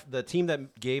working out the team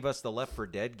that gave us the Left 4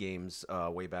 Dead games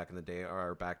way back in the day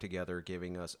are back together,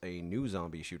 giving us a new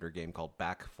zombie shooter game called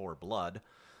Back 4 Blood.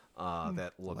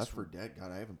 That looks. Left 4 Dead.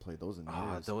 God, I haven't played those in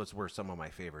years. Those were some of my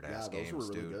favorite ass Yeah, those games, were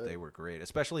really dude. good. They were great,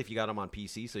 especially if you got them on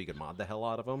PC, so you could mod the hell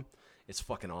out of them. It's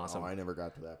fucking awesome. Oh, I never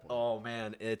got to that point. Oh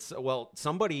man, it's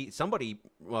somebody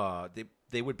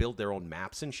they would build their own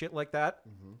maps and shit like that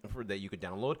for that you could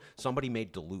download. Somebody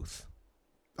made Duluth.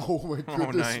 Oh my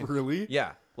goodness, nice. really?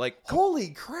 Yeah, like Holy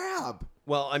crap!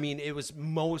 well, I mean,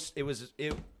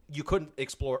 you couldn't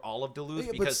explore all of Duluth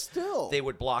Yeah, but because still. they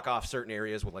would block off certain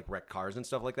areas with like wrecked cars and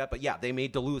stuff like that. But yeah, they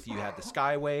made Duluth. You had the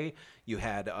Skyway. You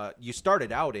had you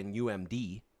started out in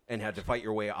UMD and had to fight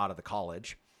your way out of the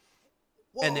college.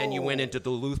 Whoa. And then you went into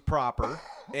Duluth proper,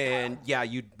 and yeah,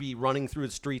 you'd be running through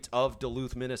the streets of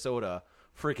Duluth, Minnesota,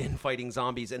 freaking fighting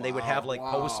zombies, and they would have like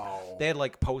they had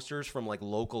like posters from like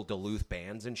local Duluth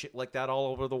bands and shit like that all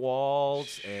over the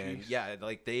walls, and yeah,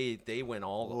 like they went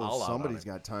all out. Somebody's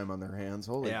got time on their hands.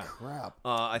 Holy crap!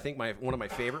 I think one of my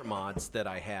favorite mods that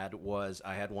I had was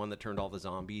I had one that turned all the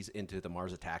zombies into the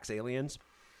Mars Attacks aliens.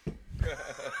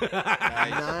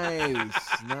 nice.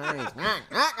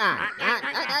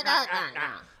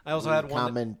 I also had one.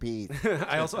 Common peace.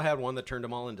 I also had one that turned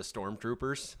them all into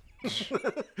stormtroopers.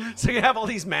 So you have all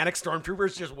these manic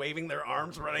stormtroopers just waving their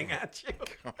arms, running at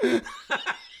you.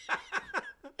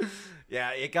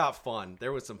 Yeah, it got fun.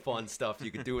 There was some fun stuff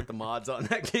you could do with the mods on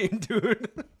that game, dude.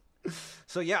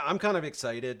 So yeah, I'm kind of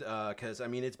excited because I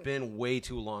mean it's been way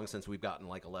too long since we've gotten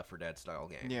like a Left 4 Dead style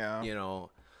game. Yeah, you know.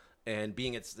 And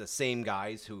being it's the same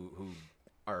guys who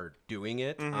are doing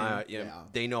it,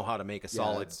 they know how to make a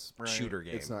solid shooter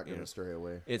game. It's not going to stray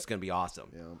away. It's going to be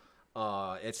awesome.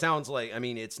 Yeah. It sounds like, I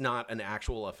mean, it's not an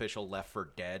actual official Left 4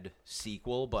 Dead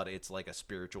sequel, but it's like a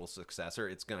spiritual successor.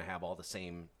 It's going to have all the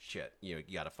same shit. You know,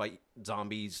 you got to fight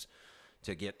zombies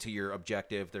to get to your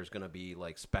objective. There's going to be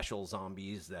like special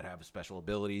zombies that have special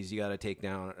abilities you got to take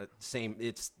down.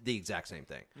 It's the exact same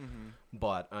thing.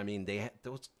 But I mean,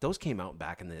 those came out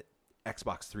back in the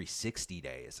Xbox 360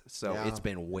 days, so it's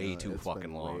been way too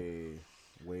fucking long.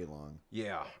 Way long.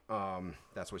 Yeah,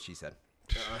 that's what she said.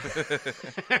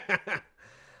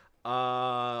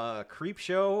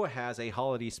 Creepshow has a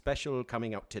holiday special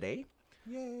coming out today.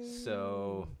 Yay!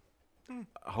 So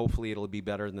hopefully it'll be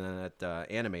better than that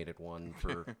animated one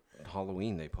for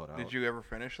Halloween they put out. Did you ever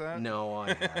finish that? No,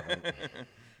 I haven't.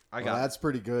 That's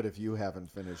pretty good if you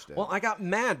haven't finished it. Well, I got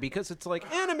mad because it's like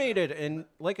animated, and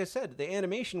like I said, the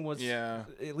animation was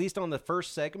at least on the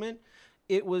first segment,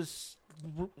 it was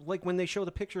like when they show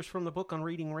the pictures from the book on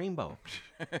Reading Rainbow.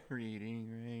 Reading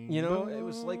Rainbow. You know, it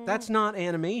was like that's not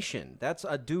animation. That's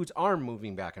a dude's arm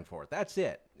moving back and forth. That's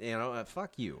it. You know,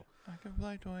 fuck you. I can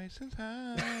fly twice as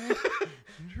high.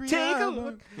 Take a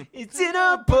look. It's in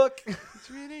a book.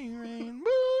 It's Reading Rainbow.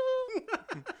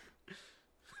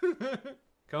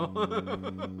 Come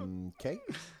on. Okay.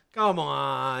 Come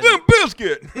on. Limp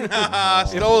Bizkit.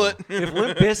 Stole it. If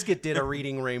Limp Bizkit did a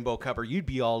Reading Rainbow cover, you'd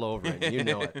be all over it. You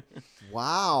know it.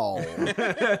 Wow.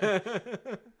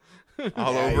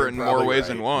 All over it in more ways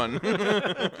than one.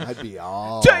 I'd be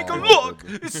all. Take a look.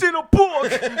 It's in a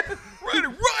book.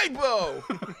 Reading Rainbow.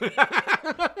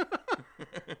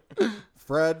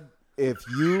 Fred, if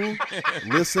you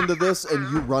listen to this and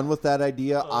you run with that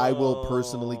idea, I will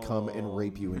personally come and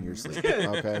rape you in your sleep.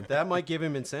 Okay? That might give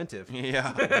him incentive.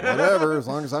 Yeah. Whatever, as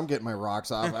long as I'm getting my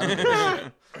rocks off. I don't give a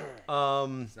shit.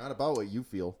 It's not about what you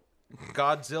feel.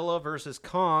 Godzilla versus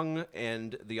Kong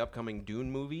and the upcoming Dune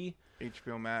movie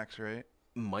HBO Max, right?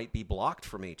 might be blocked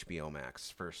from HBO Max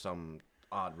for some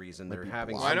odd reason. They're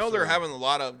having. Well, I know they're having a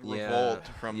lot of revolt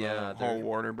from the whole they're-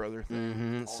 Warner Brother thing.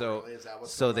 Mm-hmm. So, really? Is that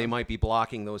what's so going they on? might be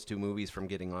blocking those two movies from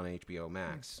getting on HBO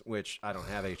Max, which I don't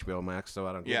have HBO Max, so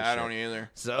I don't. Give a Yeah, I shit. don't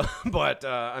either. So, but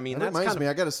I mean, That that's reminds kind me,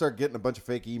 of I got to start getting a bunch of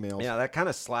fake emails. yeah, that kind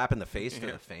of slap in the face to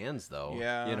the fans, though.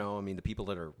 Yeah. you know, I mean, the people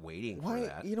that are waiting for Why?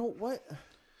 that. You know what?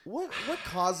 What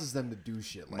causes them to do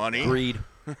shit like Money. Greed.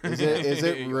 that? Is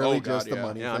it really Oh, God, just the yeah.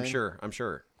 money Yeah, thing? I'm sure. I'm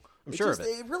sure It of just-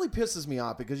 it. It really pisses me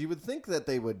off because you would think that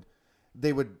they would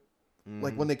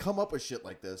like when they come up with shit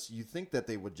like this, you think that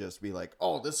they would just be like,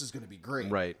 "Oh, this is going to be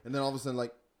great," Right. And then all of a sudden,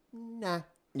 like, nah,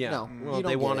 Yeah, no, well, you don't they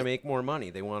get want to it. make more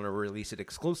money. They want to release it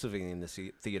exclusively in the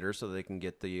theater so they can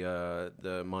get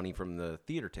the money from the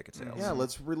theater ticket sales. Yeah,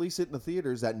 let's release it in the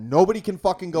theaters that nobody can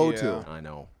fucking go to. Yeah. I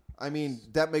know. I mean,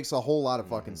 that makes a whole lot of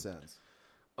fucking sense.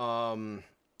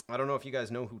 I don't know if you guys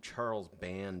know who Charles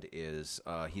Band is.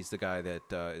 He's the guy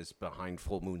that is behind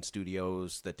Full Moon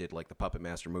Studios that did like the Puppet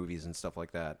Master movies and stuff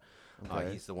like that.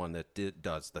 Okay. He's the one that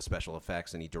does the special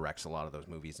effects and he directs a lot of those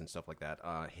movies and stuff like that.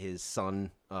 His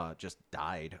son just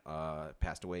died,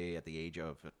 passed away at the age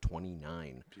of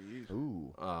 29. Jeez.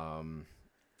 Ooh,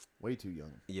 way too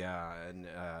young. Yeah, and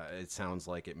it sounds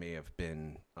like it may have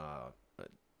been.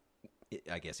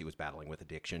 I guess he was battling with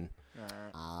addiction.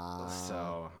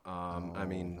 So, I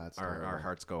mean, that's our terrible.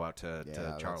 hearts go out to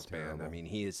Yeah, Charles that's Band. I terrible. mean,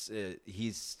 he's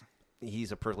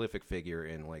a prolific figure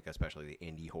in like especially the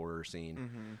indie horror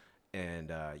scene, and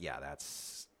yeah, that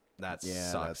Yeah,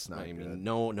 sucks. that's not I mean,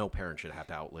 good. no parent should have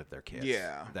to outlive their kids.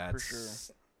 Yeah, for that's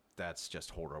sure. that's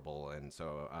just horrible. And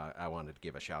so I wanted to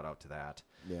give a shout out to that.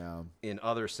 Yeah. In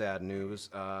other sad news,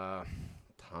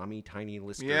 Tommy Tiny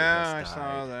Lister Yeah, I has died.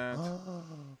 saw that.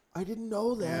 I didn't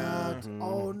know that. Mhm.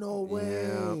 Oh, no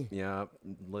way. Yeah.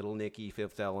 Little Nicky,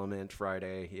 Fifth Element,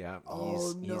 Friday. Yeah,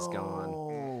 Oh, no. he's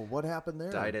gone. What happened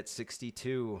there? Died at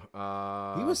 62.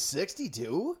 He was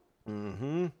 62?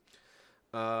 Mm-hmm.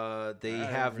 They I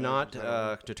have didn't not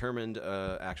realize determined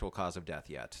actual cause of death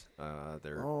yet.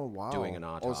 They're Oh, wow. doing an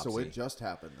autopsy. Oh, so it just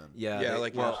happened then. Yeah, Yeah,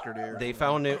 like yesterday or They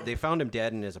found it. They found him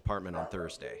dead in his apartment on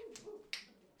Thursday.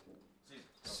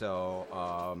 So,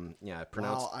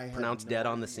 pronounced I had pronounced no dead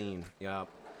on the scene. Yeah.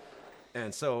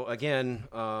 And so again,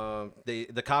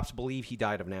 the cops believe he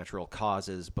died of natural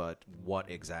causes, but what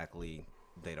exactly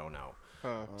they don't know.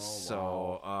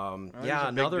 So, Well, he's yeah,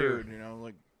 a big another. dude,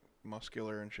 like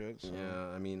muscular and shit. So. Yeah,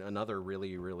 I mean, another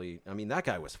really. I mean, that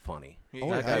guy was funny. Oh,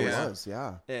 that yeah, guy he yeah. was,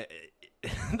 yeah.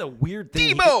 The weird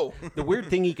thing. Debo! The weird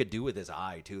thing he could do with his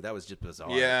eye too. That was just bizarre.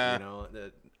 Yeah.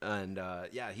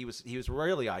 He was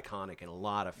really iconic in a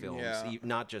lot of films, Yeah.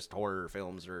 Not just horror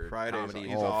films or Friday's- comedy.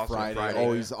 he's Oh, awesome. Friday.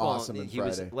 Oh, he's Well, awesome in he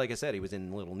Friday. was, like I said, he was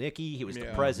in Little Nicky. He was the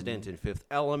Yeah. president in Fifth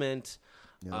Element.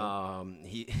 Yeah.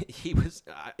 He was,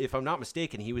 if I'm not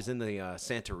mistaken, he was in the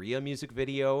Santeria music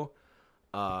video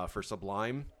for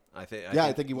Sublime. I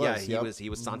think he was. was. Yeah, Yep. he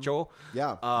was Sancho.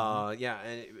 Yeah. Yeah,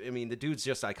 and I mean the dude's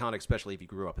just iconic, especially if you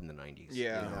grew up in the '90s.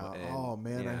 Yeah. Yeah. and- Oh,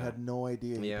 man, I yeah. had no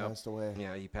idea he Yeah. passed away.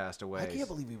 Yeah, he passed away. I can't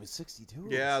believe he was 62.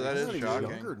 Yeah, that I is thought he was shocking.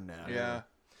 younger than that. Yeah.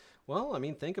 Well, I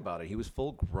mean, think about it. He was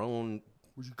full grown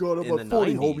What you got in the about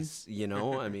 40, homie? '90s. You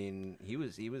know, I mean, he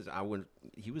was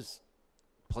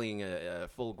playing a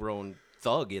full grown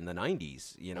thug in the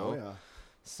 '90s. You know, Oh, yeah.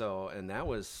 so and that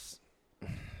was a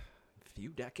few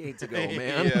decades ago,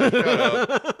 man. Yeah,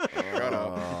 shut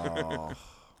up. Oh.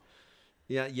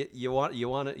 Yeah, you want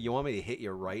me to hit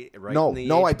you right No, in the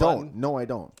no, H I don't. button? No, I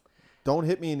don't. Don't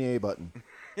hit me in the A button.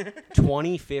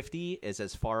 2050 is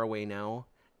as far away now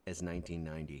as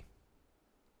 1990.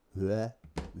 Bleh,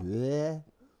 bleh.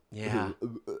 Yeah,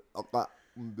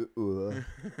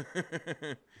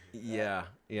 Uh,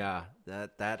 yeah.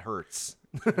 That hurts.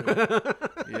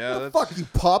 Yeah, that's Fuck you,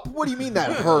 pup. What do you mean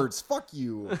that hurts? Fuck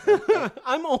you.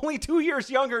 I'm only 2 years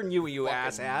younger than you,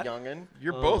 asshat. Youngin.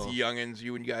 You're both youngins,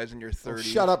 you and guys in your 30s.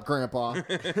 Shut up, Grandpa.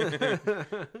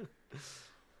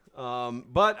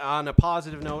 But on a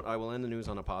positive note, I will end the news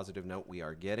on a positive note. We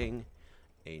are getting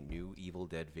a new Evil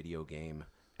Dead video game.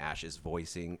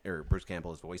 Bruce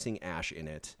Campbell is voicing Ash in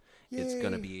it. It's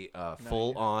going to be a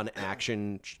full-on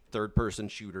action third-person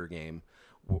shooter game.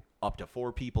 Up to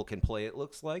 4 people can play, it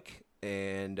looks like.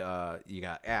 And you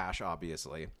got Ash,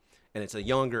 obviously. And it's a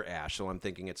younger Ash, so I'm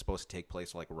thinking it's supposed to take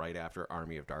place like right after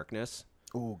Army of Darkness.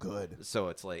 Oh, good. So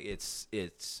it's like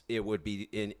it would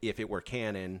be if it were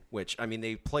canon, which I mean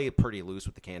they play pretty loose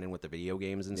with the canon with the video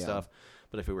games and stuff.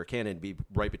 But if it were canon, it'd be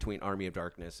right between Army of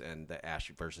Darkness and the Ash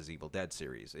versus Evil Dead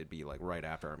series. It'd be like right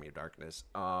after Army of Darkness.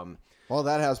 Well,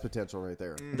 that has potential right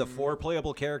there. The 4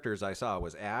 playable characters I saw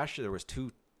was Ash. There was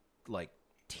 2 like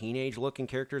teenage-looking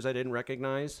characters I didn't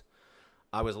recognize.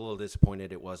 I was a little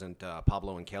disappointed it wasn't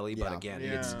Pablo and Kelly, but Yeah. again,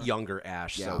 Yeah. it's younger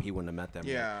Ash, so Yeah. he wouldn't have met them.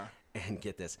 yet. Yeah. And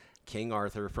get this, King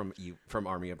Arthur from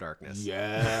Army of Darkness.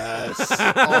 Yes.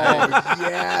 Oh,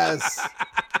 yes.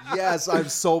 Yes, I'm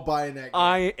so buying that.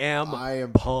 I am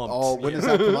pumped. Oh, when does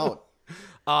that come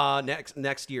out?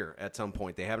 Next year at some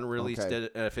point. They haven't released Okay.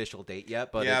 an official date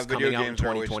yet, but Yeah, it's video coming out in games are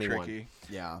always 2021. tricky.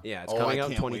 Yeah. Yeah, it's Oh, coming I out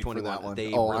in can't wait for 2021. that one.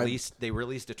 They Oh, they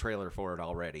released a trailer for it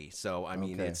already. So I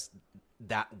mean, Okay. it's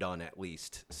that done at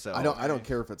least. So I don't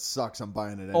care if it sucks. I'm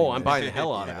buying it. Oh, I'm anyways. buying the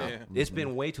hell out of Yeah. it. It's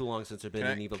been way too long since there's been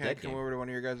Can an I, Evil can I Dead come game. over to one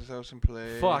of your guys' house and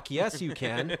play? Fuck yes, you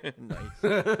can.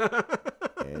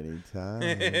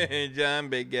 Anytime. John,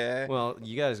 big guy. Well,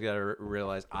 you guys got to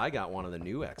realize I got one of the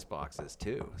new Xboxes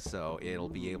too, so it'll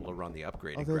be able to run the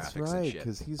upgraded Oh, that's graphics and right, shit.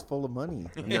 because he's full of money.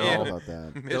 I No. know about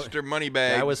that. Mr. Moneybag.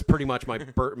 That was pretty much my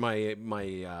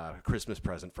my Christmas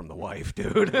present from the wife,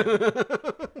 dude.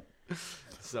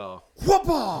 So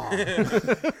Whoopah!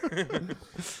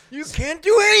 You can't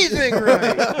do anything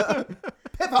right.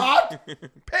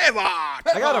 Pivot.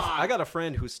 I got a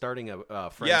friend who's starting a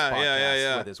friend's Yeah, podcast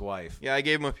yeah. with his wife. Yeah, I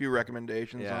gave him a few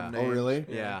recommendations Yeah. on Oh, names. really?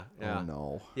 Yeah, yeah. Oh,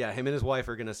 no. Yeah, him and his wife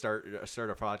are gonna start a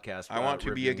podcast. I want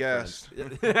to be a reviewing guest.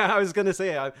 Friends. I was gonna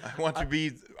say, I I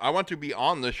want to be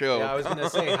on the show. was gonna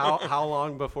say, how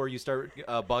long before you start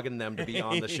bugging them to be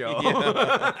on the show?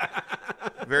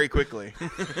 Very quickly.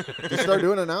 Just start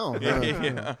doing it now.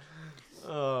 Yeah.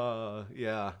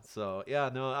 Yeah. So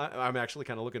no, I'm actually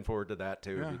kind of looking forward to that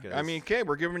too. Yeah. Because I mean, okay,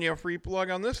 we're giving you a free plug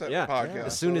on this podcast.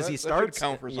 As soon as he starts,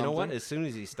 count for you know what? something. As soon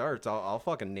as he starts, I'll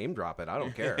fucking name drop it. I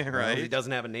don't care. Right. He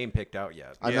doesn't have a name picked out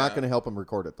yet. I'm not going to help him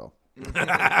record it though.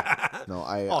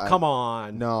 No, come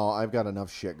on. No, I've got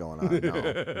enough shit going on.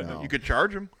 No. You could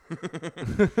charge him.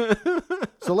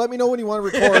 So let me know when you want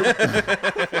to record.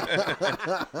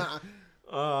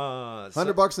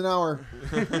 $100 an hour.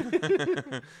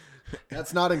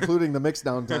 That's not including the mix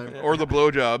down time. Or the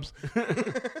blowjobs.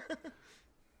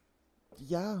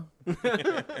 Yeah.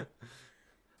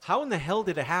 How in the hell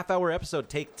did a half-hour episode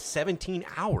take 17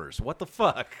 hours? What the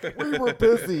fuck? We were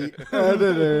busy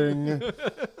editing.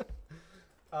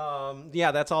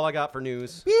 Yeah, that's all I got for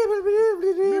news.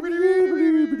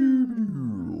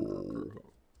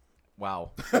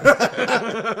 Wow.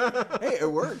 Hey,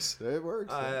 it works. It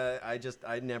works.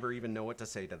 I never even know what to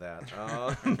say to that.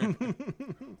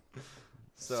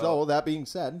 So that being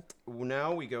said,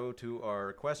 now we go to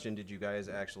our question. Did you guys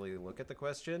actually look at the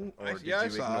question, or did I you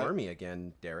saw ignore it. me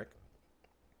again, Derek?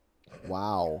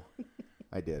 wow.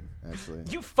 I did, actually.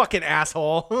 You fucking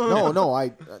asshole! No,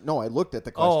 I looked at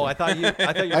the question. Oh, I thought you were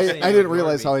saying I you didn't ignored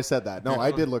realize me. how I said that. No,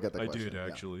 I did look at the question. I did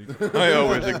actually. I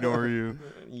always ignore you.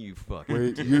 You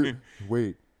fucking.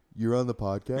 Wait, you're on the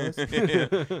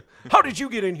podcast? How did you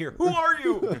get in here? Who are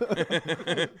you?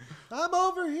 I'm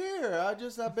over here.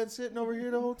 I've been sitting over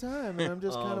here the whole time, and I'm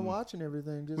just kind of watching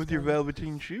everything. Just With your kinda-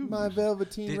 velveteen shoes. my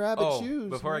velveteen rabbit shoes.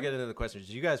 Before I man. get into the questions,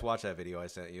 did you guys watch that video I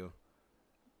sent you?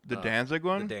 The Danzig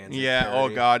one? the Danzig yeah,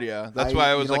 parody. Oh god, yeah. That's why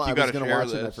I was like, you gotta gonna share watch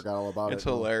this. It, I forgot all about It's it.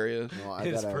 hilarious. No,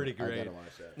 It's pretty I great. gotta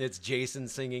watch that. It's Jason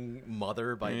singing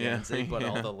 "Mother" by Yeah, Danzig, but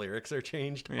all yeah. the lyrics are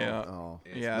changed. Yeah. Oh.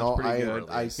 Yeah, No, it's pretty I- good.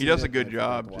 I He seen does it, a good I forgot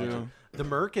job, to watch too. The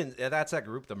Merkins, that's that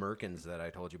group, the Merkins, that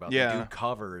I told you about. They Yeah. do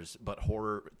covers, but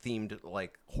horror-themed,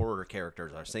 like, horror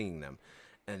characters are singing them.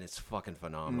 And it's fucking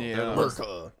phenomenal. Yeah. They're the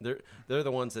ones, they're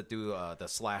the ones that do the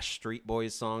Slash Street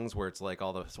Boys songs where it's like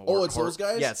all the... Oh, it's those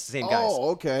guys? Yeah, it's the same guys.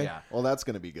 Oh, okay. Yeah. Well, that's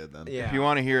going to be good then. Yeah. If you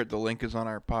want to hear it, the link is on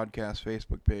our podcast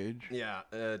Facebook page. Yeah,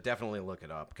 definitely look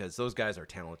it up because those guys are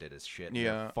talented as shit. Yeah.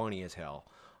 They're funny as hell.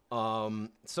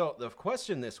 So the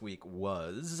question this week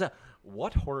was,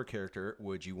 what horror character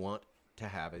would you want to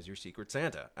have as your Secret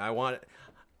Santa?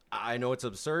 I know it's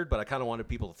absurd, but I kind of wanted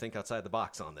people to think outside the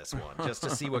box on this one, just to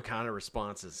see what kind of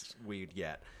responses we'd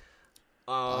get.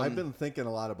 I've been thinking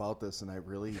a lot about this, and I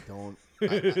really don't.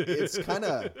 It's kind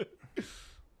of.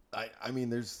 I mean,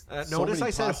 there's. So Notice many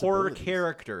I said horror possibilities.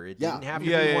 character. It didn't have to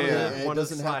Yeah, be yeah, one yeah. of And the it one of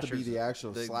the doesn't have to be slashers, the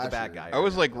actual the slasher. bad guy. I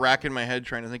was like racking my head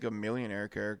trying to think of millionaire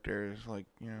characters, like,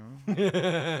 you know.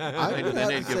 I would then have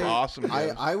they'd to give say, awesome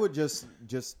gifts. I would just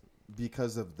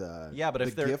because of the But if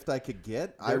the they're- gift I could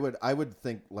get, I would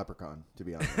think Leprechaun, to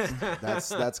be honest.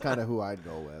 That's kind of who I'd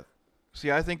go with.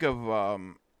 See, I think of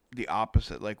the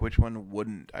opposite. Like, which one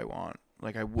wouldn't I want?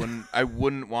 Like, I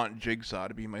wouldn't want Jigsaw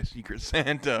to be my Secret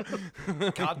Santa.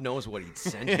 God knows what he'd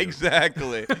send you.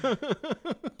 Exactly.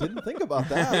 Didn't think about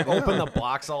that. Open the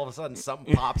box, all of a sudden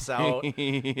something pops out.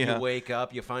 Yeah. You wake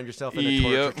up, you find yourself in a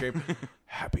torture Yep. chamber.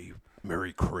 Happy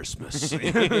Merry Christmas.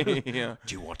 Yeah.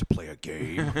 Do you want to play a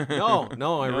game?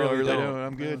 No, I really don't.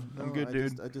 I'm good. I'm good,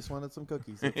 dude. I just wanted some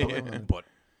cookies. That's all I wanted. But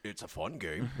it's a fun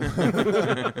game.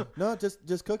 No,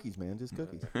 just cookies, man. Just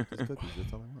cookies. Just cookies.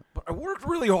 That's all I want. But I worked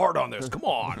really hard on this. Come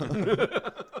on.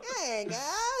 Hey,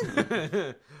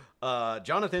 guys.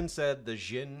 Jonathan said the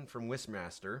Jin from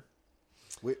Wishmaster.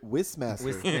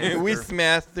 Wishmaster.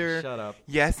 Wishmaster. Shut up.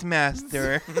 Yes,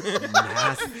 master.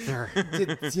 Master.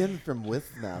 Jin from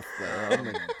Wishmaster. Oh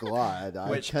my god! I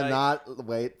Which cannot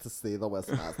wait to see the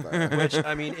Wishmaster. Which,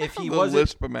 I mean, if he The wasn't...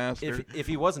 Lisp master. If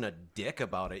he wasn't a dick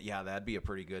about it, yeah, that'd be a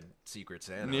pretty good Secret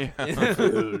Santa. Yeah.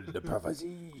 The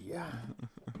prophecy.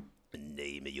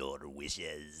 Name your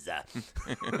wishes.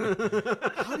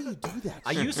 How do you do that?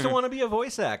 I used to want to be a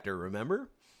voice actor, remember?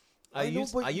 I know,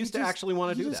 used but to you just- actually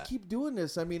want to you do just that. keep doing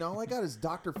this. I mean, all I got is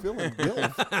Dr. Phil and Bill.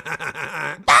 That's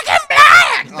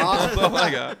all I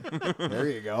got. There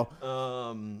you go.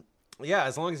 Yeah,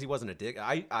 as long as he wasn't a dick.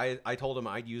 I told him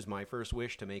I'd use my first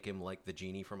wish to make him like the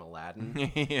genie from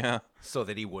Aladdin Yeah. so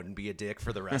that he wouldn't be a dick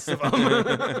for the rest of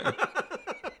them.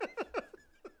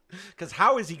 Because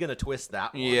how is he going to twist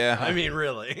that one? Yeah. I mean,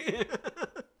 really.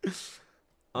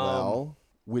 Well,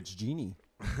 which genie?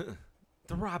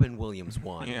 The Robin Williams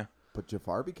one. Yeah. But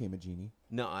Jafar became a genie.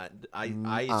 No,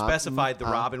 I specified the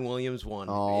Robin Williams one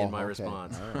in my okay.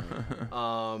 response.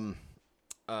 All right.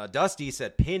 Dusty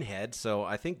said Pinhead, so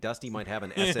I think Dusty might have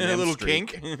an S&M A little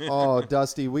streak. kink. Oh,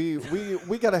 Dusty, we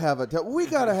gotta have a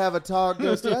talk,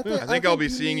 Dusty. I think I'll be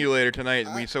seeing you later tonight,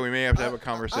 so we may have to have a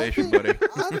conversation, buddy.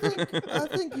 I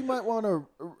think you might want to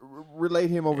relate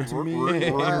him over to me. I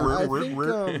think,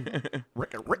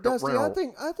 Dusty,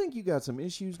 I think you got some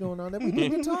issues going on that we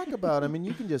need to talk about. I mean,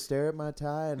 you can just stare at my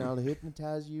tie, and I'll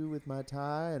hypnotize you with my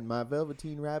tie and my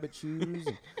velveteen rabbit shoes.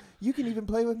 And you can even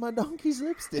play with my donkey's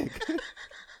lipstick.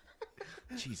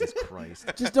 Jesus Christ!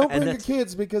 Just don't bring your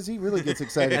kids because he really gets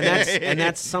excited. And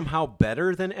that's somehow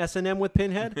better than S&M with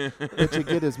Pinhead. But you'd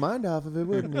get his mind off of it,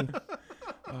 wouldn't he?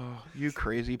 Oh, you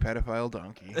crazy pedophile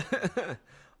donkey.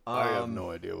 I have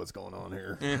no idea what's going on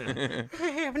here. I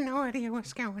have no idea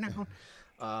what's going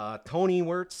on. Tony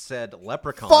Wirtz said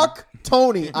Leprechaun. Fuck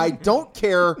Tony. I don't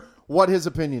care what his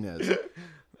opinion is.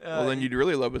 Well, then you'd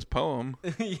really love his poem.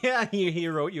 Yeah, he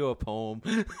wrote you a poem.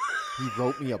 He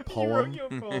wrote me a poem.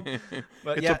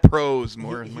 But It's yeah, a prose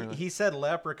more. he said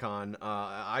Leprechaun.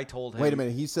 I told him. Wait a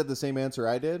minute. He said the same answer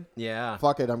I did? Yeah.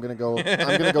 Fuck it. I'm gonna go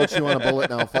chew on a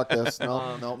bullet now. Fuck this.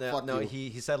 No, fuck you.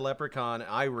 He said Leprechaun.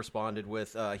 I responded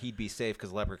with he'd be safe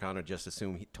because Leprechaun would just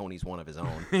assume Tony's one of his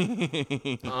own.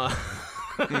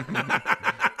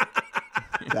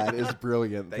 That is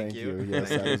brilliant. Thank Thank you. you. Yes,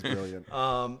 that is brilliant.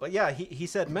 But yeah, he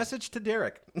said message to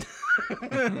Derek.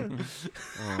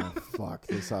 Oh, fuck.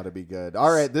 This ought to be good.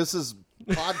 All right. This is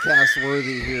podcast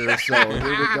worthy here. So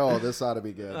here we go. This ought to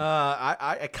be good.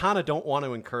 I kind of don't want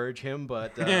to encourage him,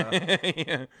 but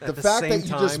The fact that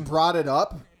you just brought it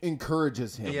up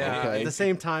encourages him. yeah. Okay? At the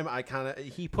same time,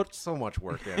 he put so much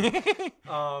work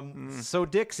in. So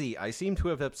Dixie, I seem to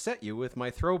have upset you with my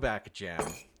throwback jam.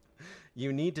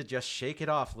 You need to just shake it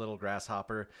off, little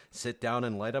grasshopper. Sit down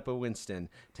and light up a Winston.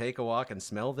 Take a walk and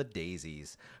smell the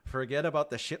daisies. Forget about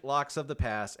the shitlocks of the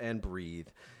past and breathe.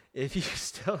 If you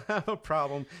still have a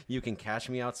problem, you can catch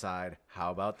me outside.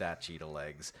 How about that, cheetah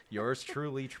legs? Yours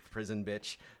truly, prison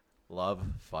bitch. Love,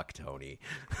 fuck Tony.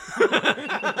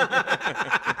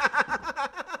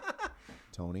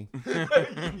 Tony.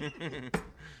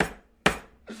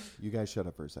 You guys shut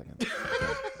up for a second.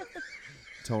 Okay.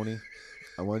 Tony,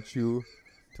 I want you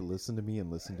to listen to me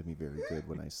and listen to me very good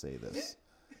when I say this.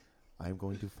 I'm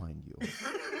going to find you.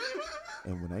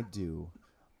 And when I do,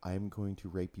 I'm going to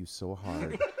rape you so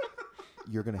hard,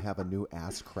 you're going to have a new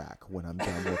ass crack when I'm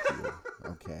done with you.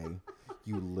 Okay?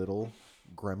 You little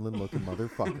gremlin-looking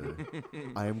motherfucker.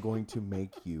 I am going to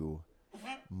make you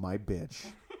my bitch.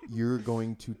 You're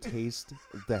going to taste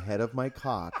the head of my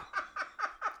cock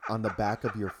on the back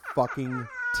of your fucking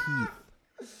teeth.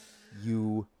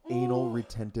 You anal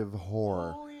retentive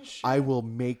whore. I will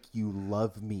make you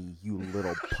love me, you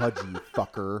little pudgy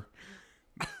fucker.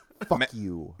 Fuck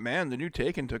you. Man, the new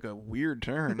Taken took a weird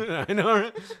turn. I know.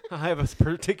 I have a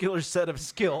particular set of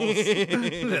skills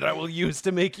that I will use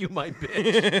to make you my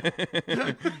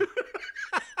bitch.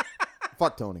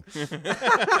 Fuck Tony.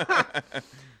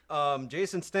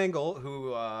 Jason Stengel,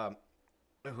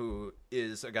 who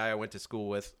is a guy I went to school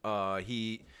with,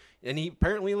 he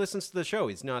apparently listens to the show.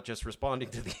 He's not just responding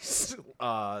to these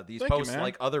posts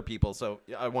like other people. So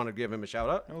I want to give him a shout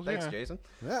out. Hells Thanks, yeah. Jason.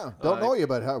 Yeah, don't know you,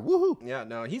 but woohoo. Yeah,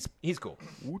 no, he's cool.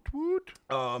 Woot woot.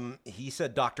 He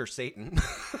said Dr. Satan.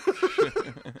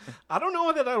 I don't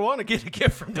know that I want to get a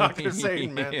gift from Dr.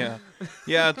 Satan, man.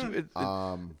 Yeah.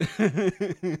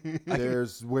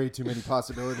 There's way too many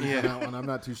possibilities in that one. I'm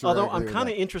not too sure. Although I'm kind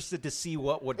of interested to see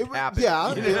what would happen. Yeah,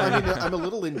 I mean, I'm a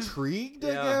little intrigued,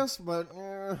 I guess, but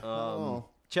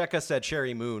Cheka said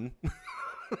Sherry Moon.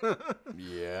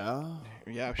 yeah.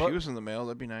 Yeah, if she was in the mail,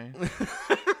 that'd be nice.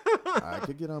 I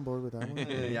could get on board with that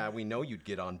one. Yeah, we know you'd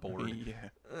get on board. Yeah.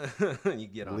 You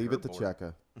get on Leave her it to board.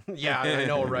 Cheka. Yeah, I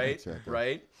know, right? Cheka.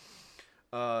 Right.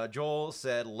 Joel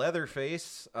said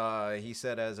Leatherface. He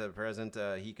said as a present,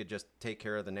 he could just take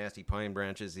care of the nasty pine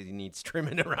branches he needs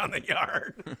trimming around the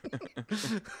yard.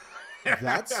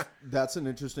 That's an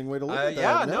interesting way to look at that.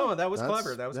 Yeah, no, that was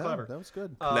clever. That was clever. That was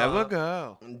good. Clever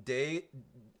girl.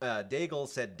 Daigle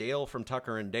said Dale from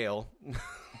Tucker and Dale.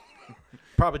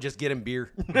 Probably just get him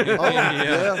beer.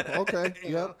 Yeah, okay.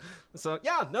 Yeah. So,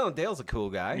 yeah, no, Dale's a cool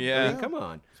guy. Yeah. I mean, come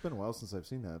on. It's been a while since I've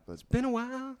seen that, but Been a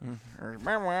while. It's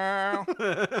been a while.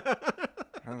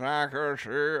 As I could see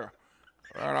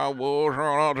that I was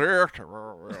on a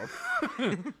territory.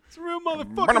 It's a real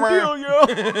motherfucking deal, yo.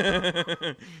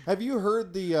 have you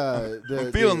heard the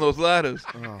Feeling those ladders.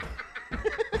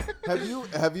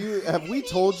 Have we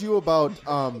told you about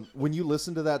when you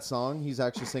listen to that song, he's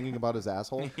actually singing about his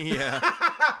asshole? Yeah.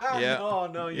 Yeah. Oh,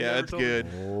 no. You Yeah, never it's told me. good.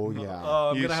 Oh yeah.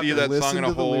 I'm You gonna have see to that listen song in to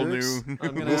a the whole lyrics. new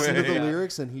I'm gonna Listen to the Yeah.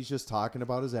 lyrics, and he's just talking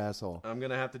about his asshole. I'm going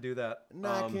to have to do that. And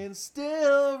I can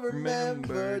still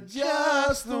remember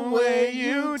just the way way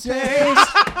you you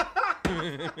taste.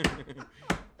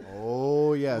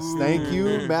 Oh yes, thank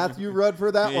you, Matthew Rudd,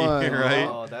 for that one. Right.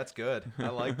 Oh, that's good. I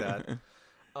like that.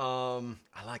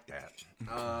 I like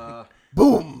that.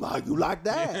 Boom! How you like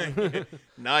that?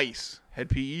 Nice. Head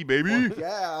PE, baby.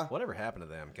 Yeah. Whatever happened to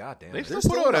them? God damn They it. still They're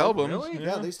put still out around. albums. Really?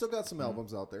 Yeah, they still got some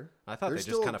albums out there. I thought They're they just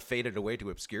still- kind of faded away to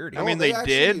obscurity. I mean, they they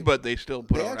actually- did, but they still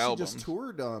put They out actually albums. just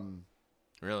toured.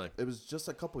 Really? It was just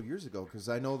a couple years ago because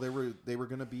I know they were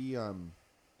gonna be in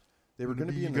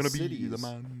the cities,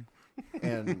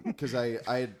 and because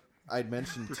I'd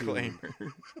mentioned to Disclaimer.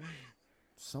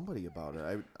 somebody about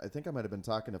it. I think I might have been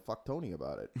talking to Fuck Tony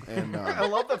about it, and I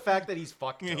love the fact that he's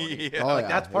fucked Tony. Yeah. Oh, Like, yeah,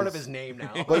 that's part of it's- his name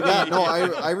now. But yeah, no,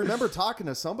 I remember talking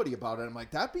to somebody about it. I'm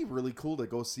like, that'd be really cool to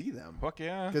go see them. Fuck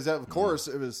yeah. Because of course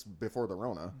it was before the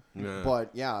Rona.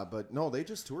 Yeah. But no, they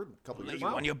just toured a couple years You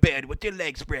ago. on your bed with your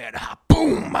legs spread. Ha,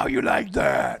 boom! How you like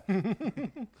that?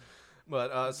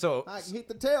 But so I can hit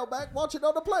the tailback, watch it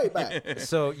on the playback.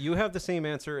 so you have the same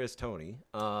answer as Tony.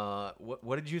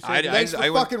 What did you say? I- Thanks for I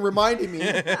was- fucking reminding me.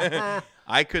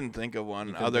 I couldn't think of one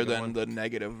couldn't other think of than one? the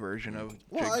negative version of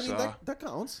Well, I mean Jigsaw. that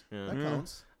counts. That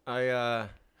counts.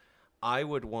 I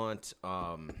would want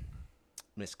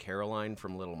Miss Caroline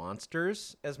from Little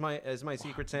Monsters as my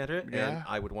Secret Santa, and Yeah.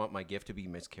 I would want my gift to be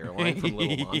Miss Caroline from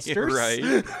Little Monsters. Right.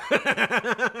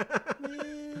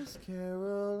 Miss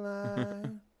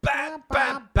Caroline. Ba,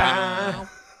 ba, ba.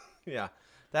 Yeah,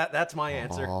 that's my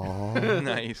answer. Oh,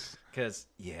 Nice. Because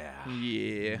yeah,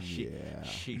 Yeah. yeah.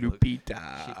 she look-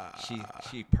 Lupita.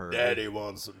 she purred. Daddy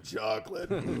wants some chocolate.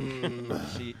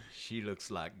 She looks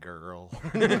like girl.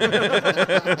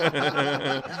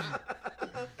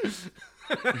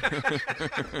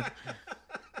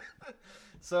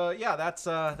 So yeah, that's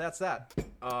that.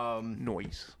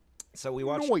 Noise. So we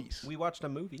watched Noise. a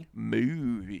movie.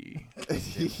 Movie.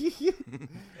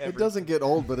 It doesn't get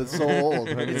old, but it's so old.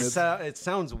 I mean, It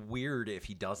sounds weird if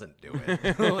he doesn't do it.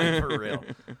 Like, for real.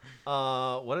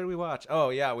 What did we watch? Oh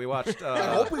yeah, we watched.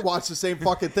 I hope we watch the same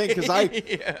fucking thing because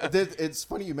it's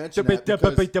funny you mentioned that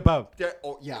because,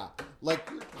 oh yeah, like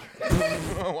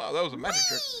Oh, wow, that was a magic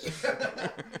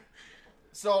trick.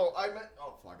 so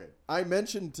I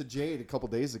mentioned to Jade a couple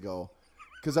days ago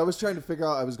because I was trying to figure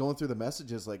out. I was going through the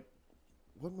messages like,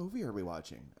 what movie are we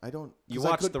watching? You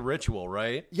watched The Ritual,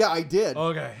 right? Yeah, I did.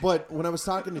 Okay. But when I was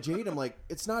talking to Jade, I'm like,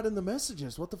 it's not in the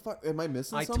messages. What the fuck? Am I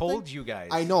missing I something? told you guys.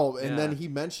 I know. And Yeah. then he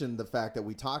mentioned the fact that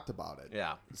we talked about it.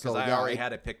 Yeah, because So, I yeah, already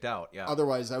had it picked out. Yeah.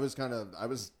 Otherwise, I was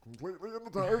completely in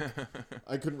the dark.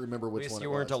 I couldn't remember At which least one you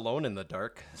it weren't was. alone in the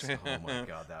dark. So, oh my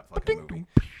god, that fucking movie.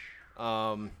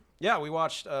 Yeah, we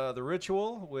watched The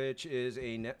Ritual, which is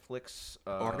a Netflix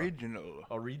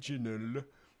original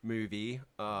movie.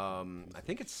 I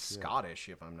think it's Scottish,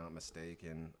 if I'm not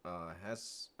mistaken.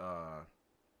 Has I'm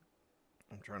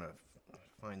trying to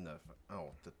find the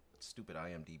stupid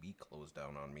IMDb closed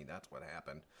down on me. That's what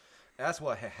happened. That's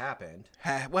what happened.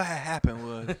 What happened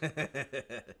was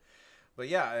But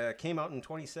yeah, it came out in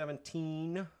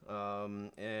 2017,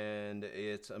 and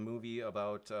it's a movie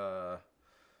about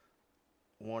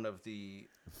one of the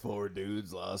 4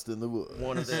 dudes lost in the woods.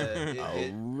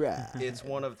 Right. it's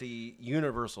one of the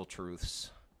universal truths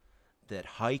that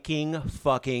hiking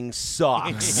fucking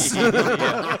sucks.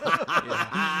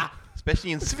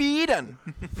 especially in Sweden.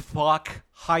 Fuck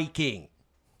hiking.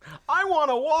 I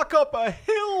want to walk up a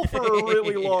hill for a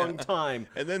really long time.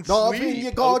 And then No, sleep when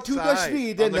you go to the outside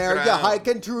Sweden on the there, you're ground.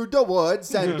 hiking through the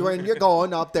woods, and when you're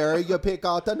going up there, you pick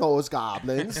out the nose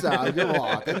goblins. You're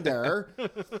walking there.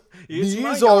 It's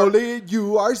my These only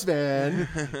you are Sven.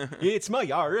 It's my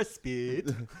Yara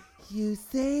speed. You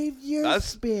saved your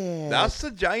spit. That's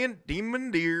a giant demon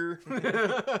deer.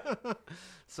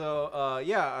 So,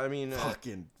 yeah, I mean,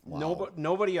 fucking wow.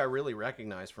 nobody I really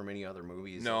recognize from any other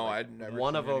movies. No, Like, I'd never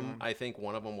One seen of them, anyone. I think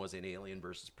one of them was in Alien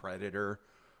versus Predator,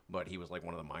 but he was like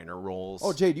one of the minor roles.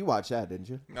 Oh, Jade, you watched that, didn't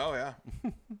you? Oh yeah,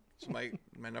 it's my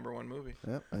number one movie.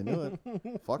 Yep, I knew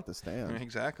it. Fuck the stand.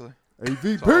 Exactly. AVP.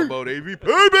 It's all about AVP,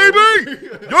 baby.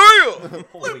 Yeah.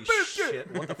 Holy shit!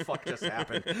 What the fuck just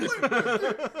happened?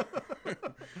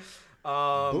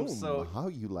 Boom. So How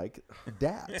you like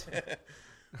that?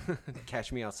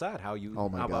 Catch Me Outside. How Oh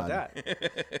my how about God.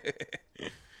 that?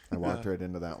 I walked right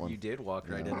into that one. You did walk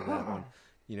right into that one.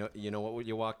 You know what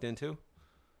you walked into?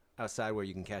 Outside where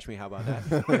you can catch me. How about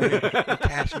that?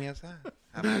 Catch me outside.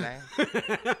 How about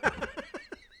that?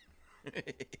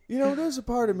 You know, there's a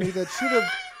part of me that should have.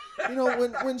 You know,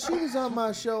 when she was on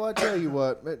my show, I tell you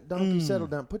what, Donkey, settle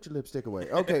down, put your lipstick away.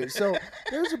 Okay, so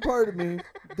there's a part of me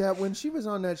that when she was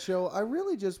on that show, I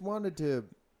really just wanted to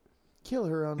kill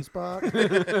her on the spot,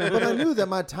 but I knew that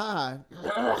my tie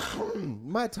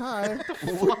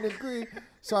wouldn't agree.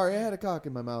 Sorry, I had a cock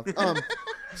in my mouth.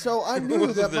 So I knew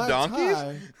Was it that the my donkeys?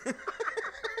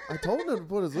 tie. I told him to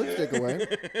put his lipstick away,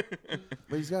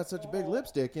 but he's got such a big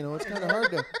lipstick. It's kind of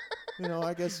hard to.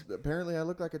 I guess apparently I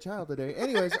look like a child today.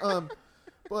 Anyways,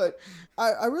 but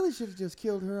I really should have just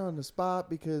killed her on the spot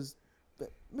because.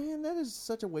 Man, that is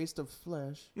such a waste of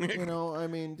flesh. I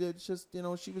mean, it's just,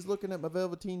 she was looking at my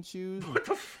velveteen shoes. What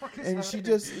the fuck is that?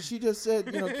 She just said,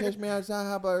 catch me outside,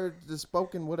 how about the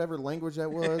spoken whatever language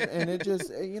that was. And it just,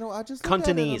 I just.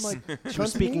 Cantonese. Like, she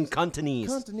was speaking Cantonese.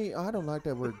 Cantonese. I don't like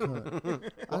that word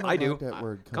cunt. I do. Like that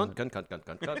word cunt.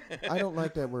 Cunt. I don't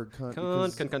like that word cunt.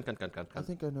 Cunt. I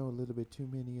think I know a little bit too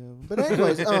many of them. But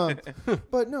anyways,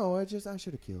 but no, I should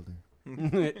have killed her.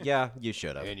 Yeah, you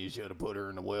should have. And you should have put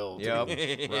her in the well, too,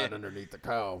 Yep. right underneath the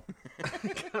cow.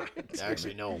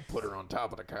 Actually, no, put her on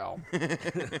top of the cow.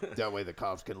 That way the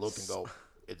cops can look and go,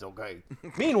 it's okay.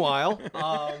 Meanwhile,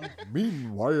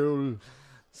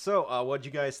 so what'd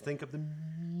you guys think of the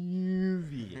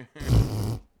movie?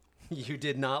 You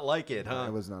did not like it, huh? I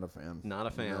was not a fan. Not a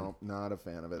fan. No, not a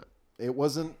fan of it. It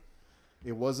wasn't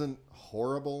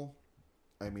horrible.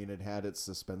 I mean, it had its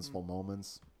suspenseful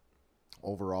moments.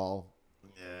 Overall,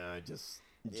 yeah,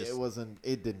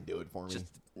 it didn't do it for me. Just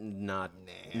not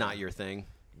your thing.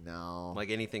 No.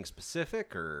 Like anything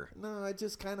specific or? No, I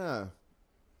just kind of,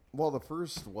 the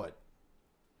first,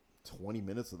 20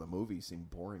 minutes of the movie seemed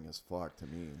boring as fuck to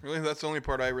me. Really? That's the only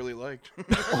part I really liked.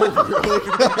 Oh, really?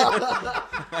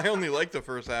 I only liked the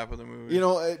first half of the movie.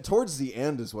 Towards the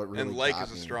end is what really and like got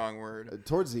is a me. strong word.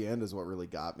 Towards the end is what really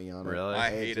got me on it. Really?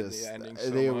 I hated the ending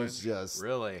so It much. was just...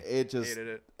 Really? It just... Hated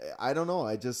it. I don't know.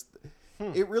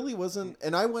 It really wasn't...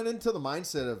 And I went into the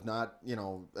mindset of not,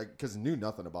 because I knew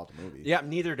nothing about the movie. Yeah,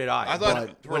 neither did I. I thought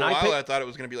But for a while I thought it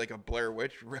was going to be like a Blair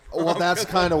Witch rip. Well, that's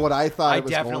kind of what I thought. I it was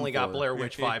definitely going got for. Blair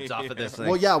Witch vibes off of this thing.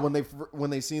 Well, yeah,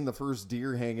 when they seen the first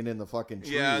deer hanging in the fucking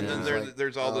tree. Yeah, and it then was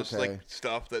there's all this okay. like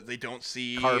stuff that they don't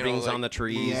see. Carvings on the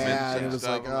trees. Yeah, and and it was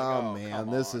stuff. like, I'm oh man,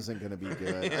 come this on. isn't going to be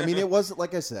good. I mean, it wasn't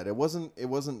like I said, it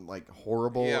wasn't like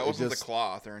horrible. Yeah, it wasn't just, the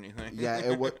cloth or anything. Yeah,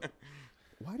 it was.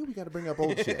 Why do we got to bring up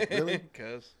old shit? Really?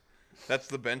 Because that's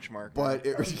the benchmark. But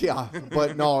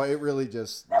but no, it really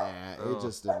just it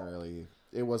just didn't really.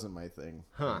 It wasn't my thing.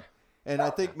 Huh. And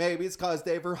I think maybe it's because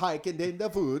they were hiking in the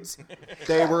woods.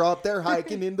 They were up there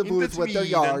hiking in the woods with their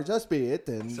yards, just be it.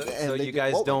 And So they you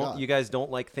guys oh my don't God. you guys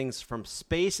don't like things from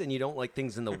space, and you don't like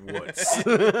things in the woods.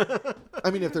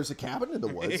 I mean, if there's a cabin in the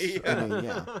woods, I mean,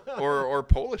 yeah. or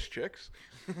Polish chicks.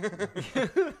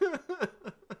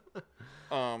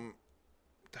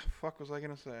 The fuck was I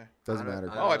gonna say? Doesn't matter.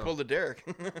 I pulled a Derek.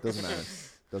 Doesn't matter.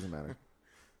 Doesn't matter.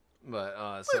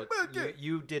 But so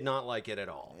you did not like it at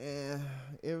all.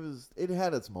 It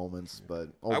had its moments, but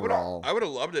I overall, would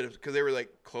have loved it because they were like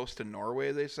close to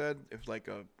Norway. They said if like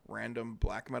a random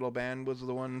black metal band was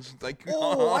the ones like.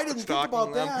 I didn't think stalking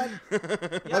about them.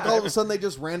 that. Like all of a sudden they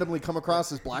just randomly come across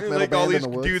this black metal like band all these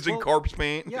in the woods. dudes in corpse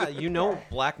paint. Yeah,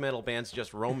 black metal bands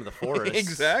just roam the forest.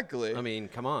 Exactly. I mean,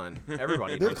 come on,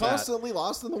 everybody. They're knows constantly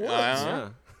lost in the woods. Uh-huh.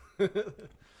 that. Yeah.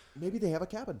 Maybe they have a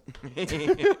cabin.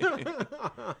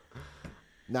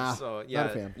 Nah, So not a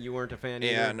fan. you weren't a fan.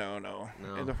 Yeah, either? no. No.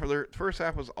 And the first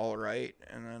half was all right,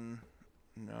 and then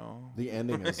no. The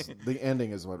ending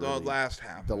is what The really, last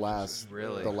half. the was last just-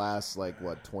 Really? the last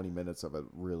 20 minutes of it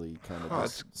really kind of Huh.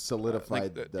 just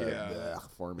solidified Like the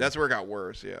for me. That's where it got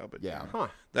worse. Yeah, but Yeah. Huh.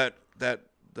 that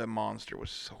monster was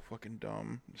so fucking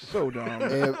dumb. So dumb.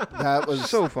 That was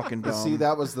so fucking dumb. See,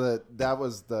 that was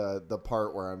the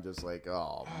part where I'm just like,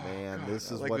 oh man,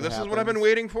 this is like, what this happens. is what I've been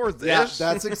waiting for. This. Yeah,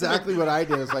 that's exactly what I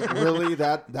did. It's like, really,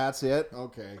 that's it?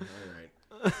 Okay, all right.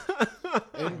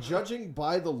 And judging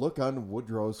by the look on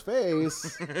Woodrow's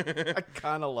face, I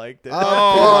kind of liked it. of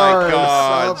Oh my course,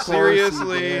 God, of course he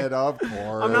seriously? did, of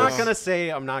course. I'm not gonna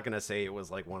say it was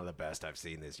like one of the best I've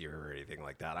seen this year or anything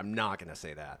like that. I'm not gonna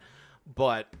say that,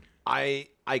 but I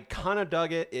kind of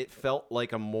dug it. It felt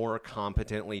like a more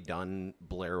competently done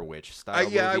Blair Witch style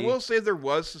movie. I will say there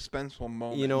was suspenseful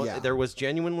moments. You know, Yeah. there was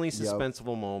genuinely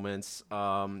suspenseful moments.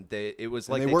 It was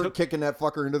like And they weren't took, kicking that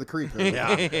fucker into the creek. Right?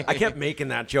 Yeah, I kept making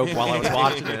that joke while I was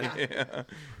watching it.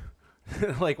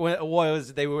 Like when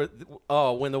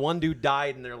the one dude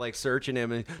died and they're like searching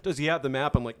him and does he have the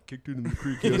map? I'm like, kicked it in the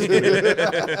creek yesterday.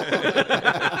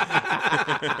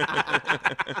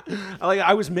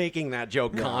 I was making that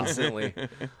joke constantly.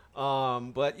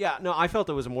 But yeah, no, I felt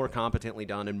it was a more competently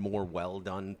done and more well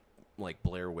done, like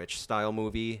Blair Witch style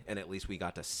movie, and at least we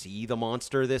got to see the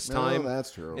monster this No, time.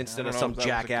 that's true. Instead I of don't know some if that was a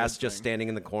jackass good just thing. standing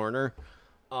in the corner.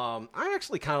 I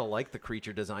actually kind of liked the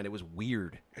creature design. It was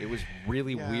weird. It was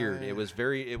really weird. It was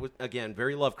very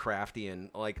Lovecraftian.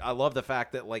 Like, I love the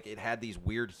fact that like it had these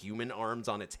weird human arms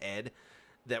on its head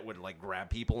that would like grab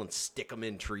people and stick them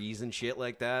in trees and shit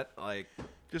like that. Like,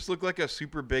 Just looked like a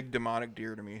super big demonic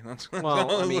deer to me. That's all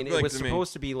Well, I mean, looked it like was to me.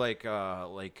 supposed to be like a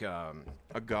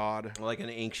god. like an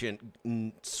ancient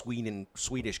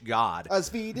Swedish god. A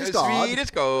Swedish god. Swedish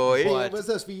god. It was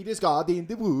a Swedish god in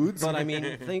the woods. But I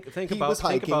mean, think he about was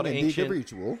hiking and did a ancient.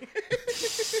 ritual.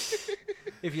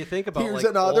 If you think about Here's like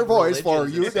another old voice for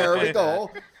religions you. and stuff There we like go.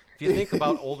 that, if you think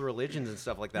about old religions and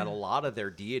stuff like that, a lot of their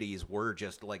deities were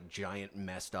just like giant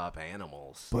messed up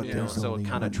animals. But you know? there's So it only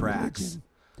kind of one tracks. religion.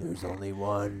 There's only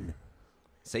one.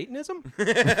 Satanism?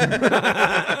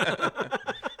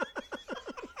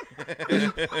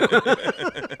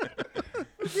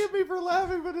 Forgive me for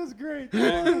laughing, but it's great.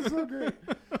 Oh, it's so great.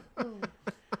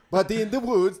 But in the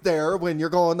woods there, when you're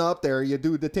going up there, you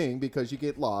do the thing because you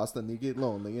get lost and you get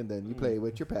lonely, and then you play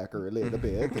with your pecker a little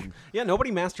bit. And Yeah,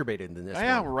 nobody masturbated in this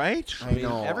Yeah, one. right. I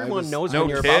know. Everyone knows No when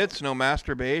you're tits, no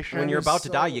masturbation. when you're was about to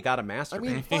so- die, you gotta I masturbate.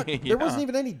 mean, fuck, Yeah. there wasn't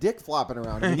even any dick flopping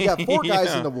around. I mean, you got four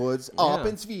guys in the woods up Yeah.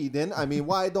 in Sweden. I mean,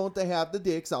 why don't they have the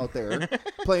dicks out there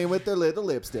playing with their little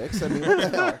lipsticks? I mean, what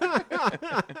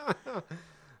the hell?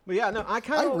 But yeah, no, I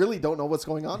kind I of really don't know what's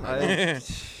going on. Right now.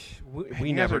 we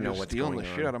You never guys are know just what's stealing going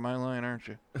the on. shit out of my line, aren't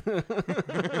you?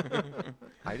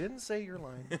 I didn't say your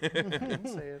line. I didn't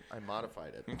say it. I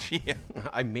modified it. Yeah.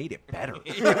 I made it better.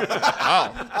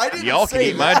 I didn't Y'all can say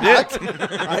eat my that. dick.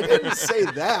 I didn't say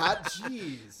that.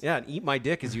 Jeez. Yeah, and eat my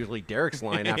dick is usually Derek's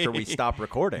line after we stop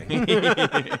recording.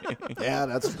 Yeah,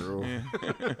 that's true.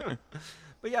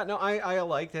 But yeah, no, I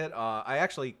liked it. I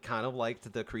actually kind of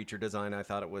liked the creature design. I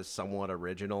thought it was somewhat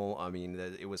original. I mean,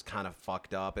 it was kind of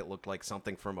fucked up. It looked like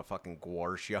something from a fucking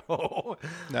gore show.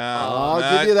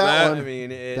 I'll give you that one. I mean,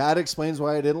 That explains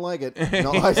why I didn't like it.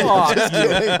 No, I'm just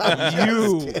kidding. I'm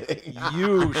just kidding.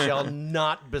 you shall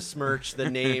not besmirch the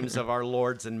names of our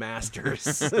lords and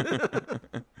masters.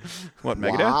 What,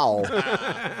 Megadeth? Wow.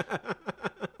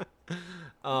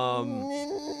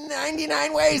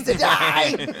 99 ways to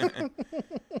die.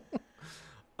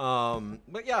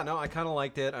 But yeah, no, I kind of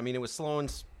liked it. I mean, it was slow in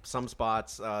some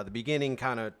spots. The beginning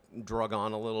kind of drug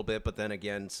on a little bit, but then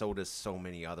again, so does so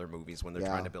many other movies when they're Yeah.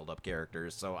 trying to build up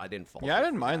characters. So I didn't fall. Yeah, I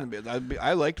didn't mind the bit.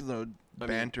 I liked the mean,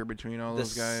 banter between all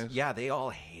those guys. Yeah, they all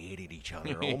hated each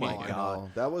other. Oh my I god, know.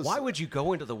 That was why would you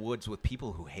go into the woods with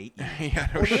people who hate you? Yeah,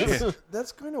 no Well, shit.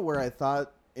 that's kind of where I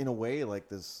thought, in a way, like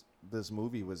this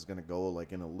movie was going to go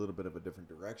like in a little bit of a different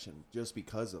direction, just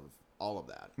because of all of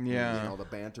that. Yeah. You know, the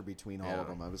banter between all of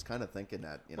them. I was kind of thinking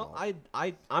that, you know.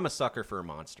 Well, I'm a sucker for a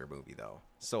monster movie though.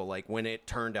 So like when it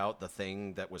turned out the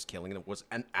thing that was killing them was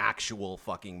an actual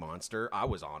fucking monster, I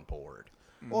was on board.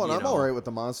 Well, and you I'm know. all right with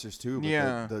the monsters too. But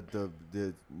Yeah.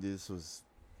 This was.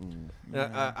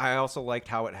 I also liked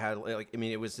how it had like I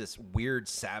mean it was this weird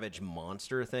savage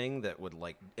monster thing that would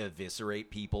like eviscerate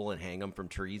people and hang them from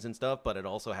trees and stuff, but it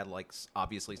also had like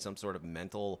obviously some sort of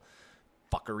mental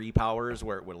fuckery powers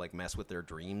where it would like mess with their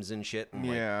dreams and shit and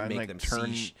Yeah, like and, make like, them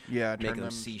turn- see yeah, make turn them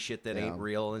them- see shit that Yeah. ain't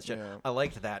real and shit. Yeah. I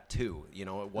liked that too. You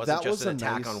know, it wasn't That just was an a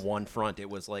attack nice- on one front. It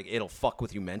was like it'll fuck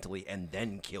with you mentally and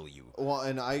then kill you. Well,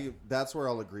 and that's where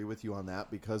I'll agree with you on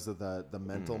that because of the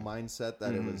mental mindset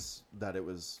that it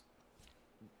was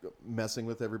messing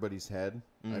with everybody's head.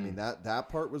 I mean that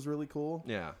part was really cool.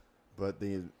 Yeah. But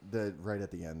the right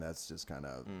at the end, that's just kind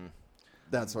of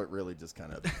that's what really just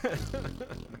kind of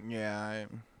Yeah.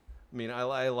 I mean,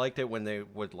 I liked it when they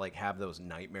would like have those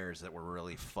nightmares that were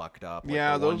really fucked up. Like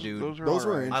Yeah, the one those dude, were Those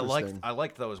all were right. interesting. I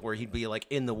liked those where he'd be like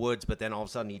in the woods, but then all of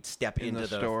a sudden he'd step In into the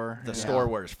store, yeah. store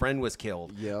where his friend was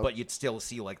killed. Yep. But you'd still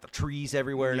see like the trees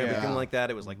everywhere and Yeah. everything like that.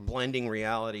 It was like blending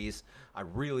realities. I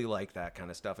really like that kind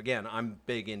of stuff. Again, I'm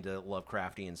big into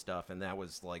Lovecraftian stuff, and that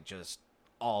was like just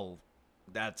all.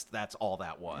 That's all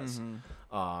that was.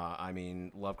 I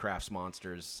mean, Lovecraft's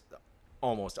monsters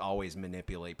almost always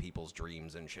manipulate people's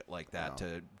dreams and shit like that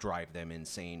to drive them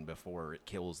insane before it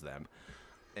kills them.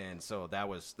 And so that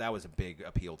was a big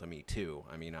appeal to me too.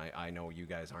 I mean, I know you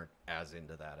guys aren't as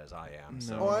into that as I am.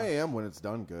 So Oh, I am when it's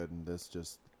done good, and this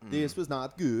was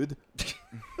not good.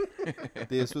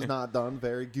 This was not done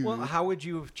very good. well, how would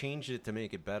you have changed it to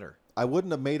make it better? I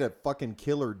wouldn't have made a fucking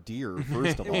killer deer,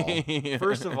 first of all.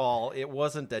 First of all, it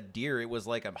wasn't a deer. It was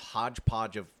like a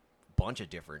hodgepodge of bunch of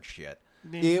different shit.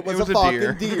 It was, It was a a fucking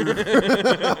deer.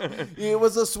 deer. It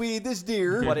was a Swedish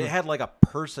deer. But it had like a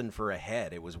person for a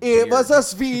head. It was It weird. was a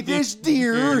Swedish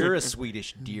You're deer. a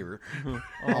Swedish deer.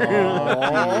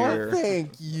 Oh,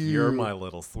 thank you. You're my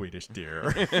little Swedish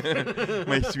deer.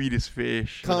 My sweetest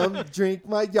fish. Come drink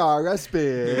my Yara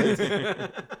spit.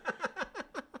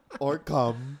 Or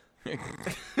come.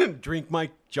 Drink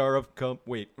my jar of cum.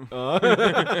 Wait.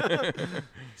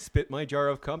 Spit my jar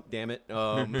of cum. Damn it.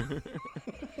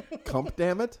 Cump,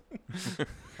 damn it.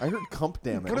 I heard "cump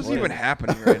damn it." What is What? even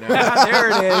happening right now? There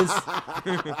it is.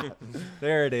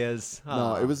 There it is.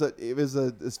 No, it was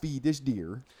a Swedish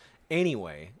deer.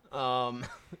 Anyway, I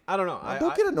don't know.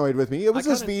 Don't get annoyed with me. It was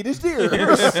a Swedish deer.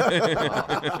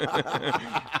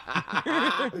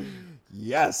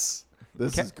 Yes,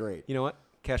 this is great. You know what?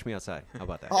 Cash me outside. How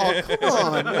about that? Oh,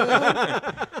 come on,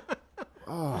 man.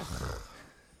 Oh.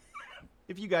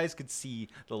 If you guys could see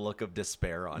the look of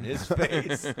despair on his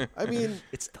face, I mean,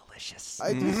 it's delicious.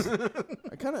 I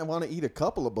kind of want to eat a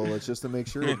couple of bullets just to make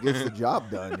sure it gets the job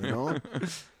done, you know?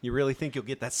 You really think you'll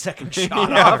get that second shot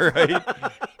Yeah, off? right.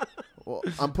 Well,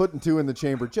 I'm putting 2 in the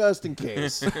chamber just in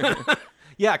case.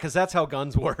 Yeah, because that's how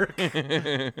guns work.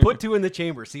 Put 2 in the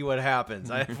chamber, see what happens.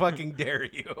 I fucking dare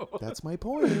you. That's my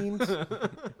point.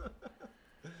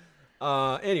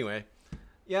 Anyway,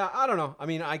 yeah, I don't know. I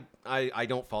mean, I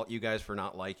don't fault you guys for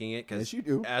not liking it because Yes, you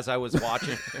do. as I was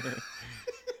watching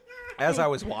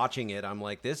it, I'm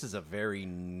like, this is a very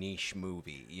niche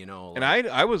movie, you know. And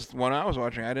I was when I was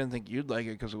watching, I didn't think you'd like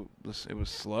it because it was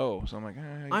slow. So I'm like,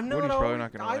 I'm Woody's not. probably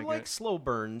not gonna I like like it. slow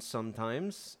burns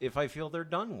sometimes if I feel they're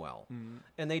done well,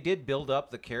 and they did build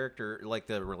up the character, like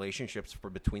the relationships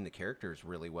between the characters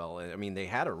really well. I mean, they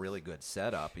had a really good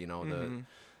setup. You know,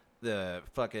 the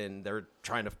fucking they're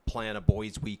trying to plan a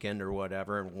boys' weekend or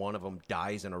whatever, and one of them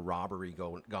dies in a robbery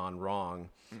gone wrong,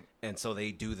 and so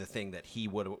they do the thing that he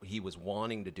was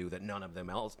wanting to do that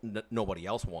nobody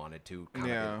else wanted to, kind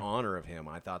of in honor of him.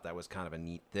 I thought that was kind of a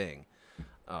neat thing.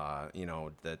 You know,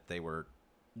 that they were.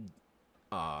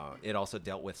 It also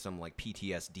dealt with some like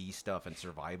PTSD stuff and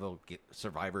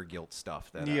survivor guilt stuff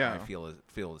that I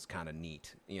feel is kind of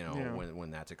neat. You know, when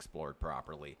that's explored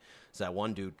properly. So that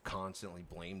one dude constantly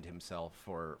blamed himself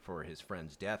for his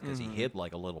friend's death because he hid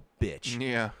like a little bitch.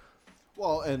 Yeah.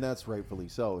 Well, and that's rightfully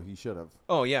so. He should have.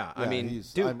 Oh yeah, I mean,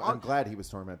 dude, I'm glad he was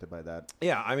tormented by that.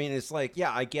 Yeah, I mean, it's like,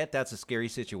 yeah, I get that's a scary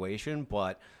situation,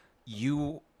 but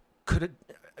you could have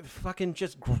fucking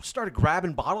just started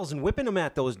grabbing bottles and whipping them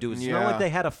at those dudes. It's not like they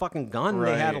had a fucking gun.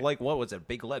 Right. They had like, what was it, a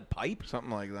big lead pipe?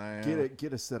 Something like that. Yeah.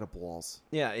 Get a set of balls.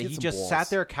 Yeah, Get he some just balls. sat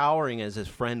there cowering as his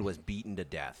friend was beaten to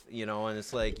death, you know, and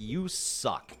it's like, you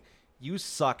suck. You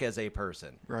suck as a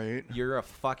person. Right. You're a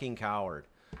fucking coward.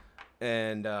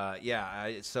 And I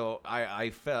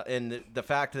felt, and the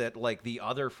fact that like the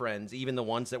other friends, even the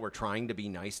ones that were trying to be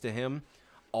nice to him,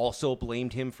 also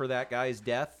blamed him for that guy's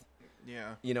death.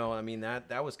 Yeah. You know, I mean,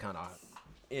 that was kind of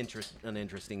an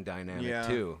interesting dynamic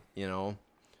too, you know.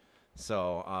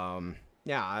 So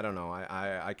yeah, I don't know.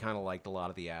 I kind of liked a lot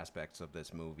of the aspects of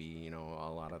this movie, you know, a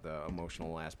lot of the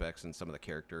emotional aspects and some of the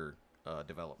character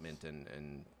development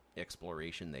and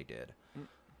exploration they did.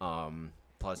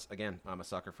 Plus, again, I'm a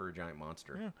sucker for a giant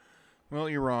monster. Yeah. Well,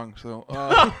 you're wrong. So,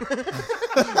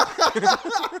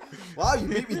 Wow, you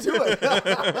beat me to it.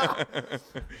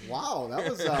 Wow, that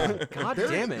was God very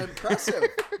damn it. impressive.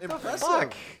 Impressive.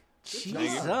 Fuck. Good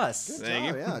Jesus. Good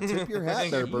Thank job. you. Yeah, tip your hat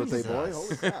there, birthday boy.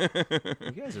 Jesus. Holy crap.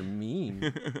 You guys are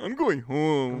mean. I'm going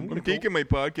home. I'm taking my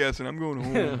podcast and I'm going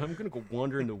home. I'm going to go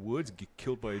wander in the woods and get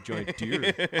killed by a giant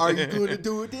deer. Are you going to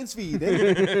do it in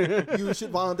Sweden? You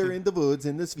should wander in the woods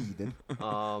in the Sweden.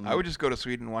 I would just go to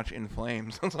Sweden and watch In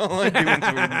Flames. That's all I do in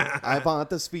Sweden. I want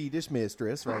the Swedish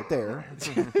mistress right there.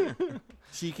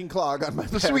 She can clog on my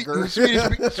The pecker. Swedish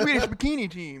bikini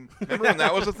team. Remember when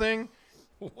that was a thing?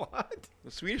 What? The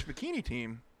Swedish bikini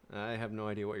team. I have no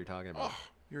idea what you're talking about.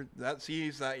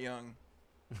 He's that young.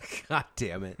 God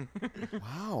damn it.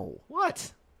 Wow.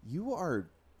 What? You are...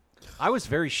 I was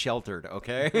very sheltered,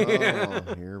 okay?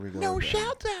 Oh, here we go. No again.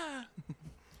 shelter.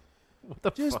 What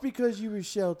the Just fuck? because you were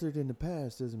sheltered in the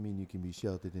past doesn't mean you can be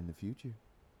sheltered in the future.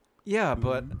 Yeah,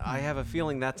 but I have a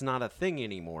feeling that's not a thing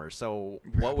anymore. So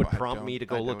what would I prompt don't- me to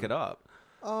go I look don't- it up?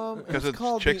 Because it's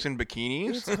called chicks the- in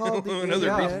bikinis. it's called the Another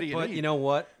internet. reason to get But in. you know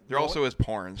what? There also is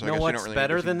porn. So You I know guess you what's don't really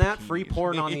better ever see than that? Free bikinis.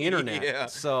 porn on the internet. Yeah.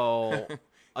 So,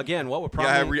 again, what would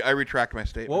Yeah, prompt me? I retract my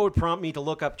statement. What would prompt me to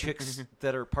look up chicks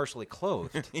that are partially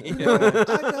clothed? You know, I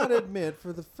gotta admit,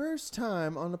 for the first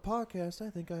time on the podcast,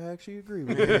 I think I actually agree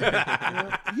with you.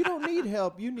 You don't need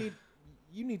help. You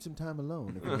need some time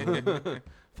alone. If you know.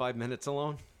 5 minutes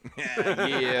alone? yeah.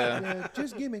 Yeah,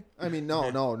 just give me. I mean,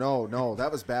 no.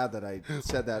 That was bad that I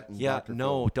said that. In Yeah, Dr.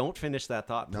 no, Phil. don't finish that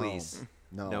thought, No. please.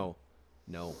 No.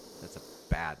 No, that's a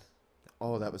bad.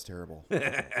 Oh, that was terrible.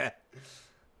 Yeah.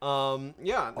 No.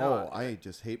 Oh, I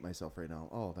just hate myself right now.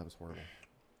 Oh, that was horrible.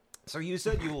 So you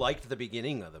said you liked the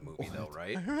beginning of the movie, though,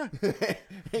 right?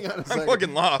 Hang on a I'm second.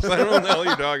 fucking lost. I don't know what the hell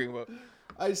you're talking about.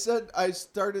 I said I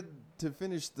started to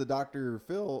finish the Dr.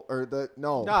 Phil or the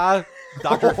no.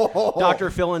 Dr.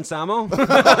 Phil and Samo?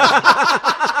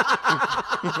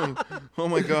 Oh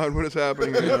my God, what is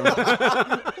happening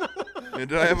now?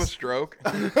 Did I have a stroke?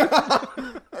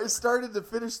 I started to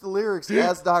finish the lyrics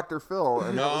as Dr. Phil,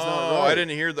 and No, that was not right. I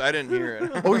didn't hear I didn't hear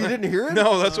it. Oh, you didn't hear it?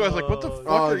 No, that's why I was like, what the fuck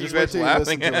are you just wait guys till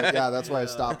laughing listen to it. at? Yeah, that's why I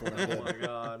stopped when I Oh did. my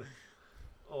god.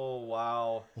 Oh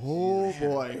wow. Oh,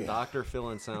 boy. Dr. Phil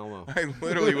Anselmo. I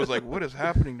literally was like, what is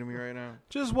happening to me right now?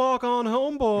 Just walk on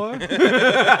home, boy.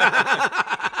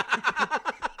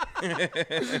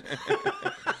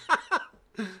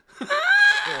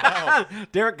 Wow.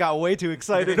 Derek got way too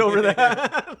excited over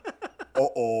that.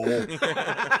 Uh-oh.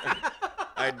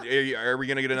 Are we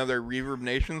going to get another Reverb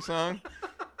Nation song?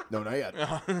 No, not yet.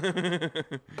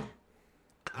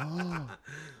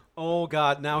 Oh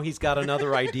god, now he's got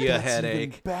another idea That's headache.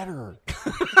 even better.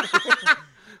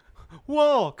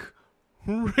 Walk.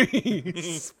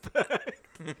 Respect.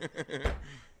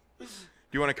 Do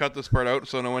you want to cut this part out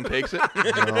so no one takes it?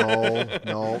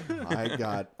 No. I've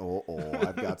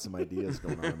got some ideas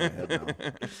going on in my head now.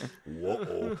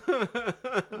 Whoa.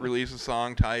 Release a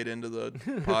song, tie it into the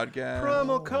podcast.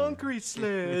 Primal concrete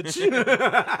sledge.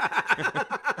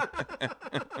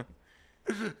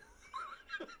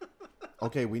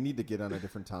 Okay, we need to get on a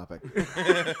different topic.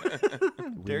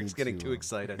 Derek's getting too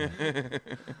excited.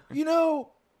 You know,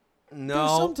 there's No.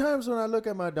 sometimes when I look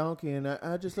at my donkey and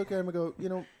I just look at him and go,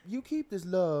 you keep this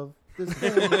love, this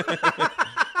thing.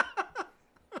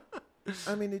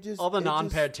 I mean, it just... All the it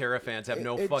non-Pad Terra fans have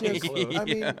no it fucking just- clue. I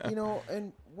mean,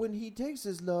 and when he takes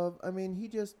his love, I mean, he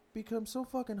just becomes so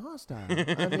fucking hostile.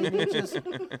 I mean, it just...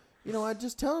 I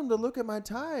just tell him to look at my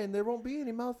tie and there won't be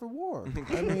any mouth for war.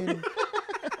 I mean...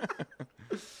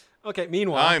 Okay,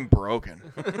 meanwhile. I'm broken.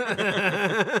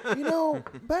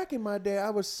 Back in my day, I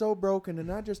was so broken,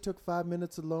 and I just took 5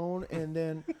 minutes alone. And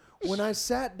then when I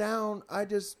sat down,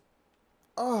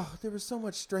 there was so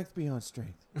much strength beyond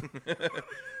strength.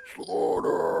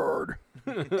 Slaughtered.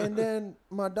 And then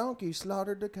my donkey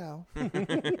slaughtered the cow.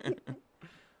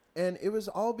 And it was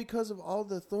all because of all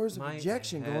the thorns of My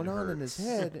injection head going on in his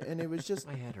hurts. head. And it was just...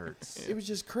 My head hurts. It was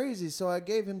just crazy. So I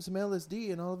gave him some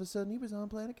LSD, and all of a sudden he was on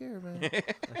Planet Caravan.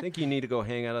 I think you need to go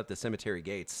hang out at the cemetery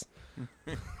gates.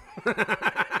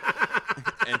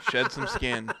 And shed some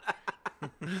skin.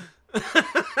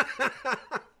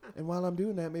 And while I'm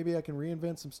doing that, maybe I can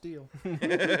reinvent some steel. You're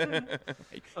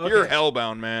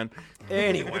hellbound, man.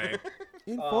 Anyway.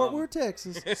 In Fort Worth,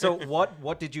 Texas. So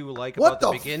what did you like What about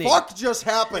the the beginning? fuck just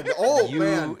happened? Oh, You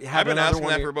man. had I've been another asking one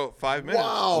that of for your- about 5 minutes.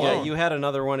 Wow. Yeah, you had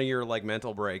another one of your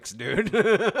mental breaks, dude.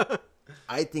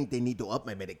 I think they need to up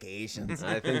my medications.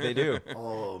 I think they do.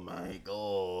 Oh, my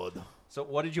God. So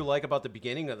what did you like about the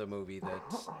beginning of the movie that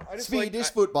I just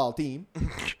Swedish football team.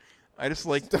 I just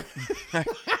like.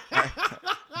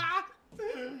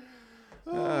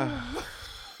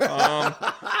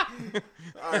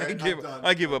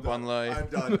 I give up on life. I'm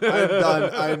done. I'm done.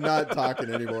 I'm not talking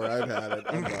anymore. I've had it.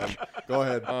 I'm done. Go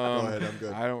ahead. Go ahead. I'm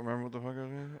good. I don't remember what the fuck I was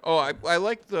going to. Oh, I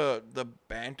liked the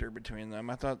banter between them.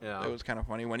 I thought Yeah. it was kind of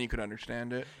funny when you could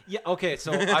understand it. Yeah, okay,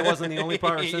 so I wasn't the only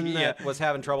person Yeah. that was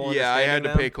having trouble Yeah, I understanding had to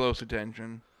them. pay close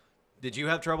attention. Did you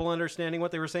have trouble understanding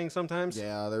what they were saying sometimes?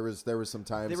 Yeah, there was some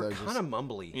times They I were was kind of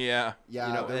mumbly. Yeah, yeah,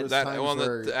 you know, there was that times well,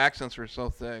 where the accents were so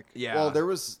thick. Yeah. well, there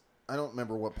was I don't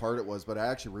remember what part it was, but I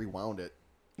actually rewound it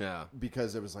Yeah.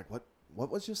 because it was like what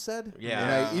was just said? Yeah.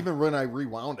 And I even when I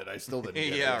rewound it, I still didn't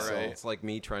get Yeah, it. so- right. It's like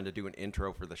me trying to do an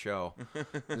intro for the show.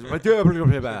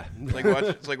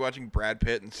 It's like watching Brad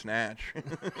Pitt and Snatch.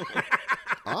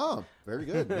 Ah, very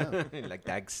good. Yeah. Like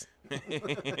dags.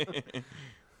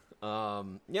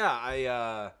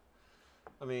 Yeah,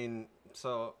 I mean,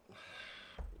 so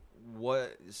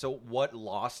what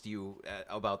lost you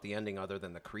about the ending other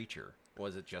than the creature?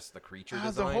 Was it just the creature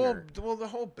design? The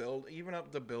whole build, even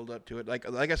up the build up to it. Like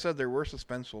I said, there were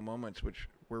suspenseful moments which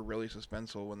were really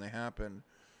suspenseful when they happened.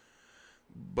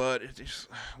 But it just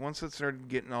once it started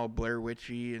getting all Blair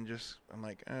Witchy and just I'm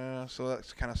like, so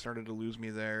that's kind of started to lose me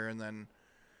there. And then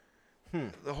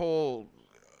the whole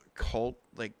cult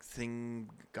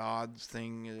gods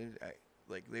thing,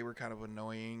 like they were kind of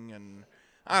annoying, and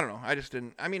I don't know. I just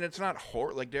didn't. I mean, it's not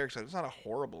like Derek said, it's not a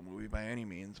horrible movie by any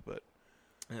means, but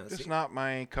Yeah, it's not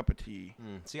my cup of tea.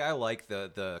 See, I like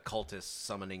the cultist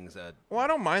summonings. Well, I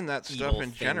don't mind that stuff evil in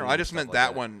thing general. and I just stuff meant like that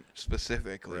that. one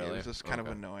specifically. It Really? was just kind of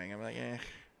Okay. annoying. I'm like,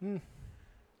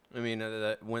 I mean,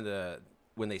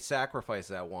 when they sacrificed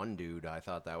that one dude, I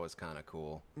thought that was kind of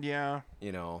cool. yeah.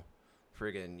 You know,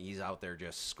 friggin' he's out there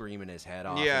just screaming his head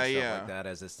off Yeah, and stuff yeah. like that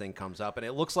as this thing comes up, and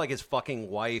it looks like his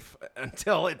fucking wife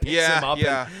until it picks Yeah, him up.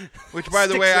 yeah. And Which, by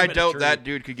the sticks way, him I in a doubt tree. that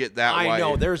dude could get that I wife.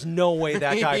 know. There's no way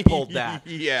that guy pulled that.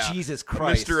 Yeah. Jesus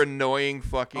Christ. Mr. Annoying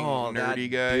fucking Oh, that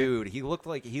nerdy guy. dude. He looked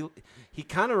like He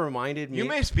kind of reminded me. You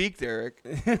may speak, Derek.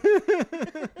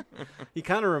 He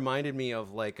kind of reminded me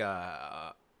of like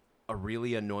a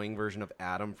really annoying version of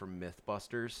Adam from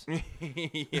MythBusters.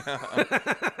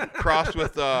 Yeah. Crossed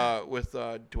with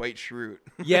Dwight Schrute.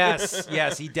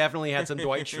 Yes, he definitely had some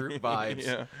Dwight Schrute vibes.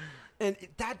 Yeah. And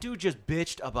that dude just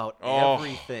bitched about Oh,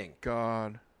 everything.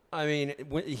 God. I mean,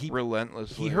 when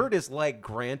Relentlessly. he hurt his leg,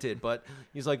 granted, but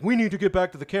he's like, we need to get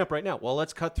back to the camp right now. Well,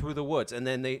 let's cut through the woods. And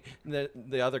then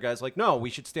the other guy's like, no, we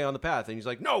should stay on the path. And he's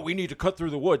like, no, we need to cut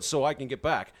through the woods so I can get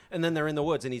back. And then they're in the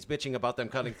woods, and he's bitching about them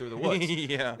cutting through the woods.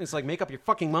 Yeah. It's like, make up your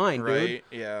fucking mind, dude. Right,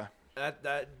 yeah. That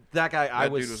guy,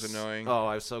 Dude was annoying. Oh,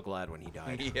 I was so glad when he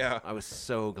died. Yeah. I was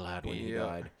so glad when he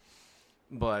died.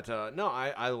 But no,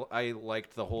 I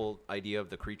liked the whole idea of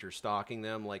the creature stalking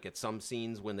them. Like at some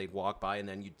scenes when they'd walk by and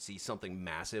then you'd see something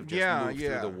massive just move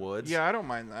through the woods. Yeah, I don't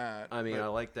mind that. I mean, I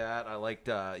like that. I liked,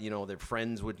 their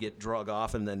friends would get drug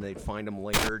off and then they'd find them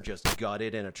later just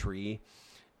gutted in a tree.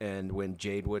 And when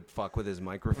Jade would fuck with his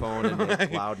microphone and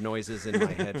make loud noises in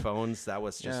my headphones, that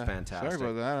was just fantastic. Sorry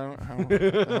about that. What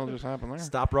the hell just happened there?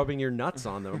 Stop rubbing your nuts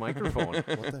on the microphone.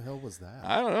 What the hell was that?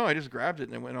 I don't know. I just grabbed it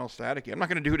and it went all staticky. I'm not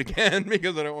going to do it again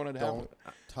because I don't want it to happen. Don't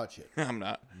touch it. I'm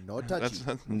not. No touchy.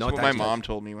 That's No what my touchy. mom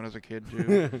told me when I was a kid,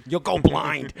 too. You'll go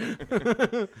blind.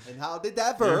 And how did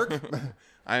that work?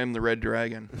 I am the Red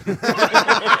Dragon.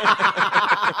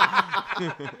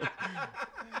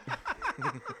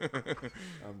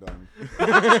 I'm done.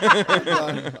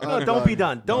 No, don't be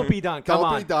done. Don't be done. Come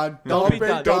on. Don't be done. Don't be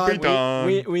done. Don't be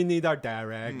done. We need our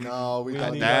Derek. No, we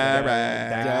don't. need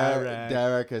Derek.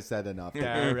 Derek has said enough.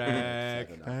 Derek.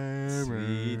 Said enough.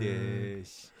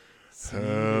 Swedish.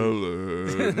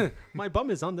 Hello. My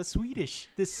bum is on the Swedish.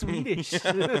 The Swedish.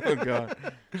 Oh, God.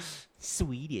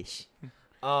 Swedish.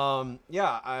 I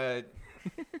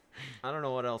don't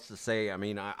know what else to say. I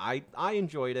mean, I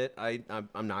enjoyed it.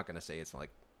 I'm not gonna say it's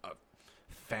like a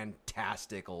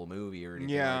fantastical movie or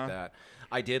anything like that.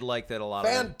 I did like that a lot.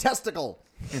 Fantastical.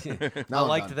 I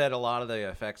liked that a lot of the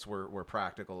effects were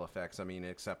practical effects. I mean,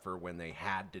 except for when they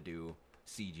had to do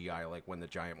CGI, like when the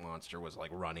giant monster was like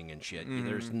running and shit.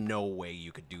 There's no way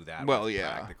you could do that. Well, with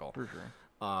yeah, practical. for sure.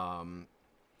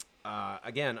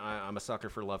 Again, I'm a sucker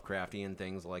for Lovecraftian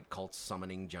things like cults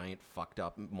summoning giant fucked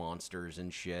up monsters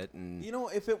and shit. And You know,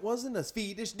 if it wasn't a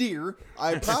Swedish deer,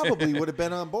 I probably would have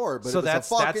been on board. But so it was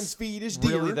that's a fucking Swedish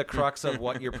deer. really the crux of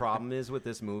what your problem is with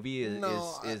this movie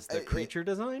No, is the creature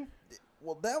design.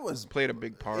 Well, that was Played a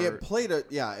big part. It played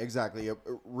exactly.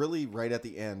 Really, right at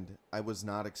the end, I was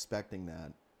not expecting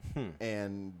that,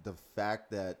 and the fact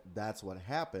that that's what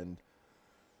happened.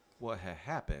 What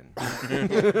happened?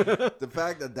 The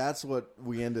fact that that's what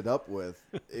we ended up with,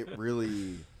 it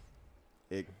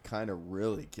kind of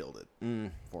really killed it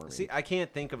for me. See, I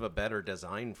can't think of a better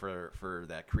design for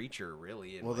that creature,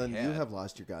 really. Well, then you have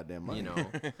lost your goddamn mind. You know,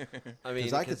 I mean,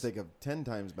 Because I could think of 10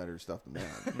 times better stuff than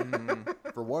that.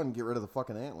 For one, get rid of the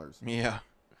fucking antlers. Yeah.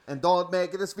 And don't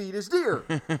make it a Swedish deer.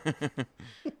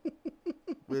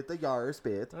 With the yar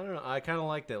spit. I don't know. I kind of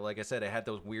liked it. Like I said, it had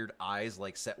those weird eyes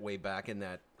like set way back in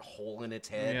that hole in its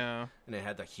head. Yeah. And it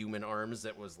had the human arms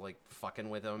that was like fucking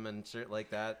with him and shit like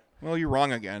that. Well, you're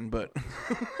wrong again, but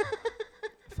I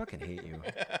fucking hate you.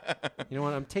 You know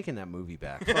what? I'm taking that movie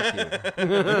back. Fuck you.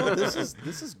 No, this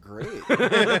is great.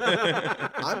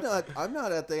 I'm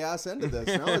not at the ass end of this.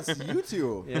 Now it's you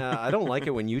two. Yeah, I don't like it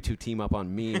when you two team up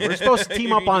on me. We're supposed to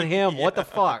team up on him. What the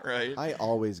fuck? right. I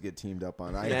always get teamed up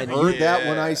on. I Yeah, heard that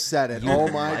when I said it. Oh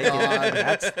my Like god.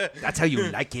 it. That's how you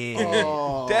like it.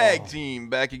 Oh. Tag team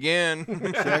back again. Check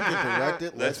it, direct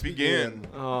it. Let's begin.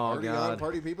 Oh, Party on, God.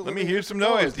 party people. Let me hear some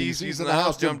noise. DC's in the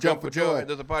house. Jump for joy.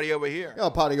 There's a party over here. Yeah,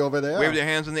 party over there. Wave your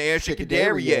hands in the air. Shake your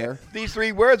Shake-a-derriere. derriere. These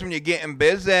 3 words when you're getting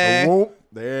busy. Whoop.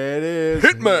 There it is.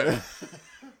 Hit me.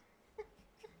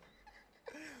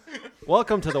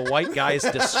 Welcome to the White Guys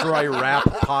Destroy Rap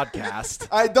podcast.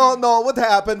 I don't know what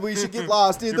happened. We should get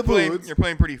lost in the woods. You're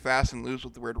playing pretty fast and loose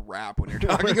with the word rap when you're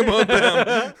talking about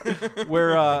them.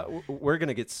 We're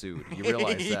gonna get sued. You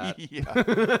realize that? Yeah.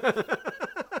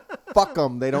 Fuck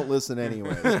them. They don't listen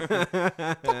anyways. Fuck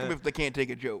them if they can't take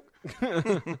a joke.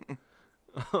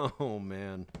 Oh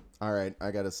man. All right,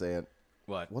 I gotta say it.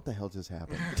 What? The hell just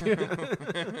happened?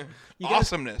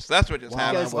 Awesomeness. That's what just You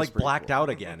happened. guys like blacked out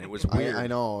again. It was weird. I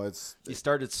know it's You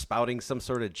started spouting some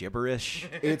sort of gibberish.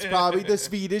 it's probably the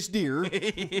Swedish deer.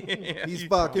 He's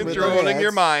fucking with controlling the heads.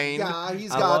 your mind. Yeah,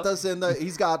 he's I got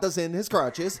love- us in his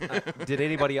crutches. Did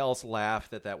anybody else laugh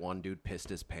that one dude pissed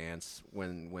his pants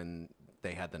when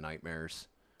they had the nightmares?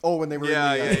 Oh, when they were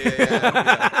Yeah, in the,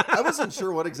 yeah. I wasn't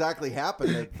sure what exactly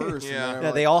happened at first. and Yeah. then I'm Yeah,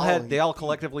 like, they all oh, had. he- They all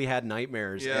collectively had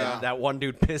nightmares. Yeah. And that one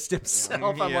dude pissed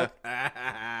himself. I'm Yeah. like,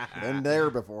 Been there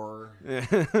before.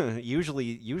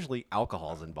 usually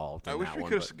alcohol's involved. I in wish that we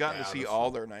one, could but- have gotten to see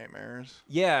all their nightmares.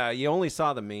 Yeah, you only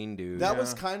saw the main dude. That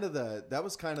was kind of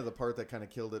the part that kind of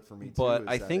killed it for me too. But is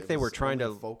I that think it they were was trying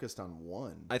only to- focused on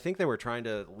one. I think they were trying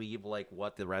to leave like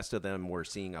what the rest of them were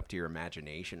seeing up to your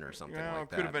imagination or something like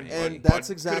that. Could have been, maybe. And that's could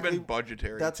have exactly- been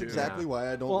budgetary. That's too. exactly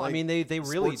why I don't. Well, I like mean, they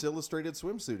really- Sports Illustrated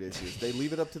swimsuit issues. They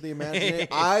leave it up to the imagination.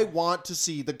 I want to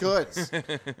see the goods.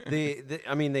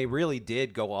 I mean, they really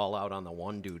did go all out on the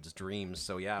one dude's dreams.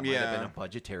 So yeah, it might have been a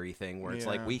budgetary thing where it's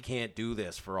like we can't do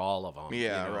this for all of them.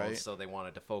 Yeah, you know? right. So they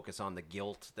wanted to focus on the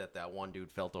guilt that one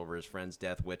dude felt over his friend's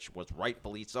death, which was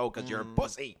rightfully so because you're a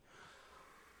pussy.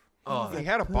 Oh, he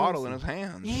had a bottle in his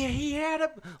hands. Yeah, he had a.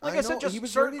 Like I said, know, just he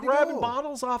was start ready to grabbing go.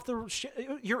 bottles off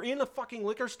the. You're in a fucking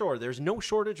liquor store. There's no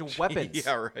shortage of weapons.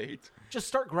 Yeah, right. Just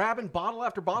start grabbing bottle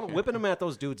after bottle, whipping them at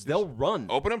those dudes. They'll run.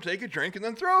 Open them, take a drink, and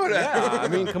then throw it at Yeah, them. I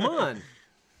mean, come on.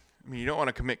 I mean, you don't want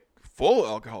to commit full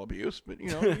alcohol abuse, but, you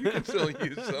can still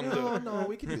use some. No,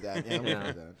 we can do that. Yeah, we can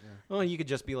do that. Yeah. Well, you could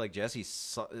just be like Jesse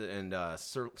and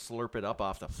slurp it up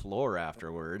off the floor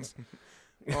afterwards.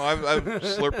 Well, I've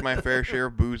slurped my fair share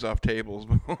of booze off tables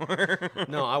before.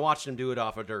 No, I watched him do it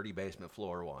off a dirty basement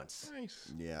floor once.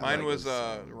 Nice. Yeah, Mine that was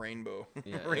was, rainbow.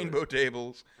 Yeah, Rainbow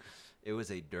tables. It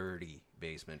was a dirty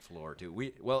basement floor too.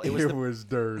 It was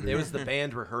dirty. it was the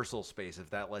band rehearsal space. If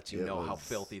that lets you It know how was-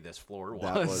 filthy this floor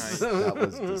was. that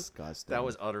was disgusting. That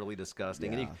was utterly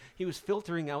disgusting. And Yeah. he was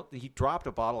filtering out. He dropped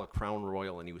a bottle of Crown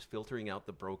Royal and he was filtering out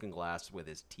the broken glass with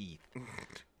his teeth.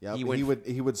 Yeah, he he went-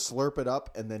 would slurp it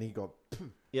up and then he'd go.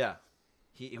 Yeah,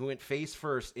 he went face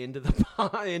first into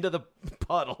the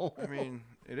puddle. I mean,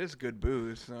 it is good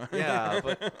booze. So. Yeah,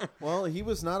 but Well, he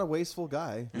was not a wasteful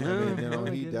guy. I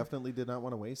mean, he definitely did not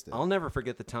want to waste it. I'll never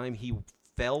forget the time he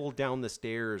fell down the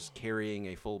stairs carrying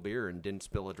a full beer and didn't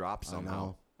spill a drop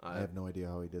somehow. I have no idea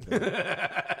how he did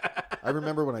that. I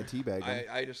remember when I teabagged him.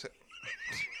 I just.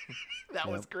 That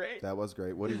was great. That was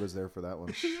great. Woody was there for that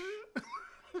one.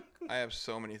 I have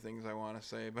so many things I want to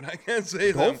say, but I can't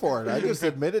say Go them. for it. I just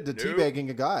admitted to Nope. teabagging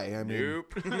a guy. I mean,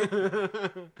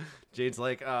 Nope. Jade's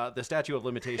like, the statute of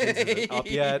limitations isn't up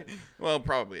yet. Well,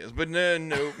 probably is, but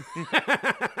nope.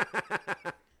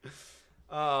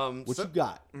 what you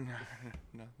got?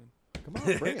 Nothing. Come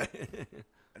on, bring it.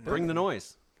 Bring the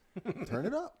noise. Turn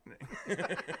it up.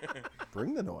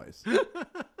 Bring the noise.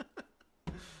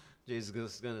 Jade's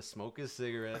just gonna smoke his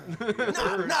cigarette.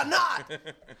 Not.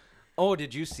 Oh,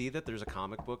 did you see that there's a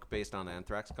comic book based on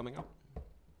anthrax coming out? I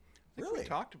think Really? we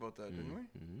talked about that, didn't we?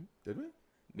 Did we?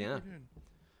 Yeah, We did.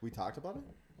 We talked about it?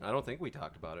 I don't think we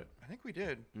talked about it. I think we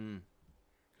did. Mm.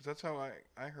 Because that's how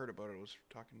I heard about it. I was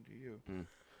talking to you,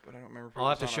 but I don't remember. If I'll it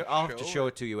have to was on show. a I'll have to show show or-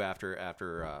 it to you after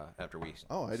we.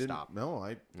 Oh, I didn't. Stop. No,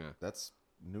 Yeah. That's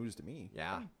news to me.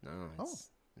 Yeah. No. It's,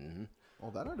 Oh,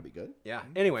 that ought to be good. Yeah.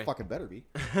 Anyway. Fucking better be.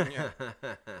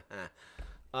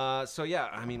 So yeah,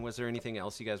 I mean, was there anything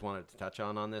else you guys wanted to touch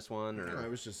on this one, No, or it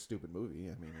was just a stupid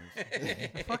movie. I mean,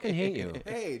 I fucking hate you?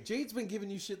 hey, Jade's been giving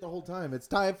you shit the whole time. It's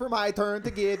time for my turn to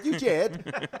give you Jade.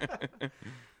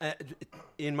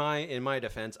 In my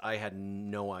defense, I had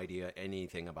no idea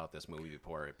anything about this movie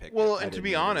before I picked Well, it. and to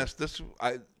be honest,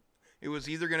 it was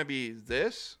either going to be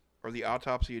this or the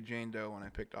Autopsy of Jane Doe when I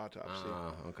picked Autopsy.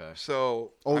 Okay.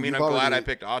 So, Oh, I mean, you've I'm glad I already-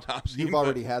 picked Autopsy. You've but-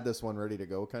 already had this one ready to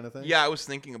go, kind of thing. Yeah, I was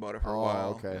thinking about it for a Oh, while.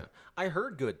 okay. Yeah. I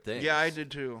heard good things. Yeah, I did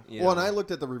too. You Well, and know. I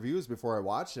looked at the reviews before I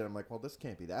watched it. I'm like, well, this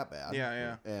can't be that bad.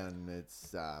 Yeah. And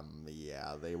it's,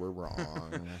 yeah, they were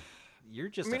wrong. You're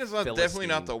just. I mean, a it's definitely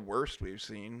not the Philistine. worst we've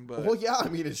seen, but well, yeah, I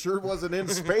mean, it sure wasn't in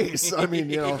space. I mean,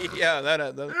 you know. yeah, that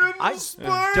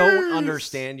I don't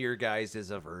understand your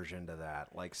guys' aversion to that.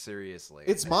 Like seriously.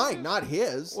 It's mine, not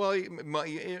his. well,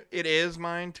 it is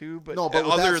mine too. But No, but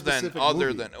with other that than specific other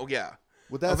movie. than yeah,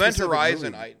 With that Event specific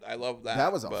Horizon, movie, I love that.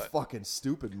 that was a but fucking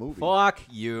stupid movie. Fuck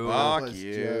you. Fuck was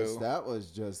you. that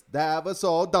was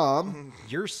so dumb.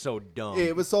 You're so dumb.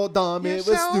 It was so dumb. You're it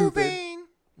was so stupid. vain.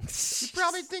 You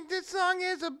probably think this song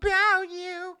is about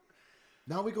you.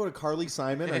 Now we go to Carly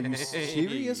Simon. Are you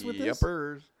serious with this?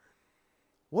 Yuppers.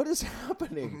 What is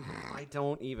happening? I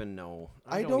don't even know.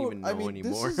 I I don't even know I mean,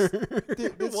 anymore. This is,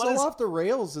 it's What so is- off the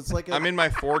rails. It's like I'm in my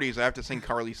 40s. I have to sing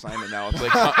Carly Simon now. It's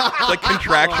like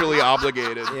contractually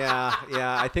obligated. yeah.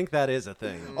 I think that is a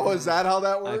thing. Oh, is that how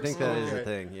that works? I think that is Okay. a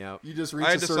thing. Yeah. You just reach I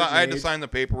a had, to certain I had to age. sign the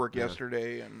paperwork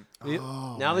yesterday, and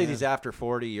Oh, Now that man. he's after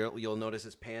 40, you'll notice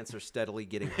his pants are steadily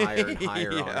getting higher and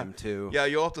higher on Yeah. him too. yeah,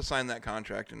 you'll have to sign that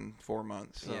contract in 4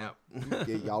 months. So. Yeah.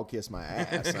 Yeah, y'all kiss my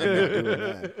ass. I'm not doing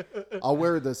that. I'll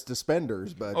wear the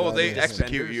suspenders, but they just-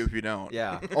 execute you if you don't.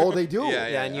 Yeah. Oh, they do.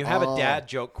 Yeah, And you have Oh. a dad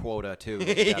joke quota too.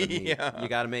 Yeah. You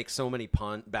got to make so many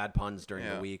bad puns during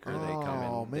the week, or they come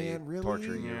Oh and man, they really?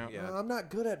 torture you. Yeah. Yeah. I'm not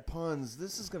good at puns.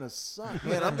 This is gonna suck,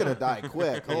 man. I'm gonna die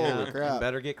quick. Holy Yeah, crap!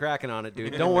 better get cracking on it,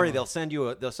 dude. Don't worry, they'll send you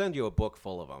a book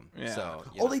full of them. Yeah. So,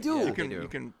 Oh, they do? Yeah, You they You do.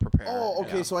 can prepare. Oh,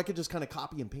 okay. Yeah. So I could just kind of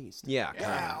copy and paste. Yeah.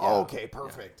 Yeah. kinda, Okay.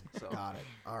 Perfect. So- Got it.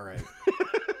 All right.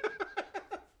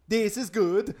 This is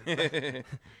good.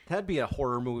 That'd be a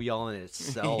horror movie all in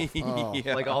itself. Oh.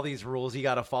 Yeah. Like all these rules you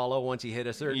got to follow once you hit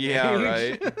a certain Yeah,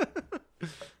 age. right.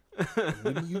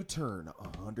 When you turn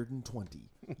 120,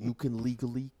 you can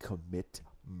legally commit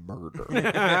murder.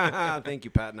 Thank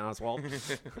you, Patton Oswalt.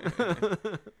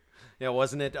 Yeah,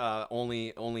 wasn't it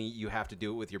only you have to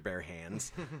do it with your bare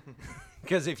hands?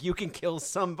 Because if you can kill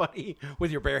somebody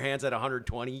with your bare hands at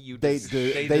 120, They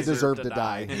they deserve to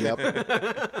die.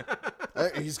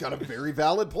 Yep. He's got a very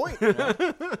valid point.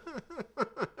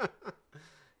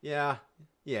 Yeah.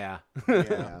 Yeah.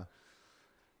 Yeah.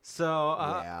 So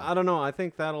Yeah. I don't know. I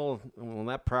think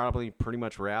that probably pretty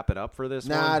much wrap it up for this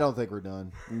one. Nah, I don't think we're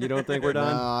done. You don't think we're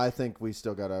done? No, I think we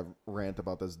still got to rant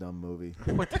about this dumb movie.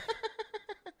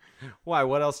 Why?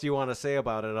 What else do you want to say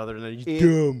about it other than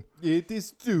Dumb. It is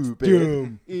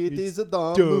stupid. It is a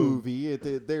dumb movie.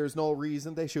 There's no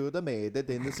reason they should have made it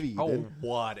in the Oh, Sweden.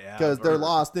 whatever. Because they're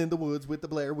lost in the woods with the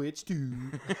Blair Witch 2.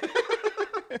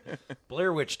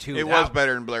 Blair Witch 2. It was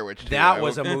better than Blair Witch 2. That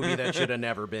was a movie that should have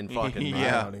never been fucking made.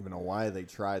 Yeah. I don't even know why they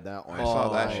tried that one. I saw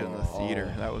that shit in the Oh.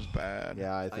 theater. That was bad.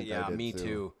 Yeah, I think I did me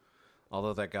too.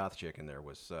 Although that goth chick in there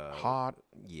was Hot.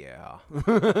 yeah. And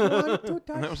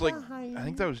that was like, I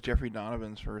think that was Jeffrey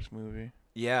Donovan's first movie.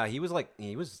 Yeah, he was like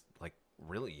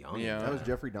really young. Yeah. That was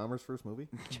Jeffrey Dahmer's first movie?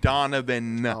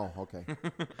 Donovan. Oh, okay.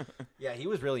 Yeah, he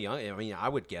was really young. I mean, I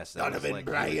would guess that was like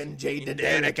Jade,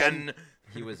 Anakin.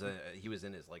 he was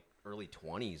in his like early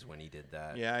 20s when he did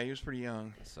that. Yeah, he was pretty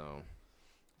young. So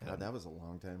God, that was a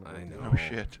long time ago. I dude. know. Oh,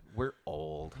 shit. We're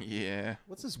old. Yeah.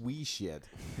 What's this wee shit?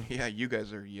 Yeah, you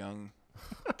guys are young.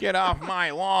 Get off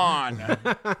my lawn.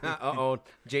 Uh-oh.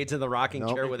 Jade's in the rocking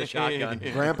Nope. chair with a shotgun.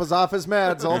 Grandpa's off his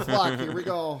meds. Oh, fuck. Here we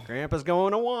go. Grandpa's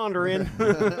going a wandering.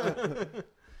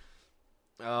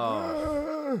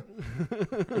 Oh.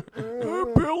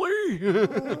 Billy.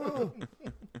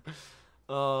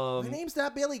 My name's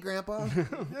not Billy, Grandpa.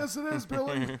 Yes, it is,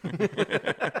 Billy.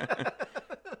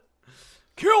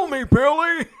 Kill me,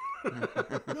 Billy.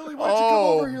 Billy, why don't you come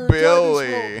over here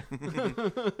Billy. and try this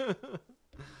rope?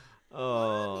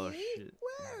 Oh, shit.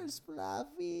 Where's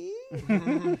Fluffy?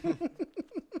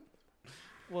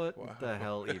 What the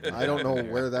hell even? I don't know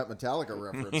happened where that Metallica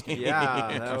reference came Yeah,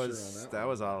 from. that Sure was on that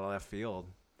was out of left field.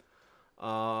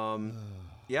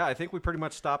 Yeah, I think we pretty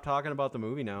much stopped talking about the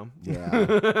movie now. Yeah,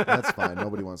 that's fine.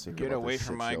 Nobody wants to hear Get about away this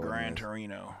from shit my show Gran anyways.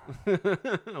 Torino.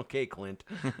 Okay, Clint.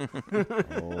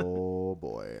 Oh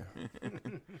boy.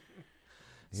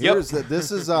 Yep.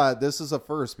 This is a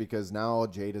first because now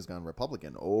Jade has gone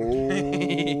Republican. Oh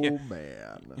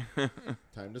man.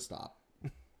 Time to stop.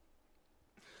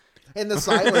 And the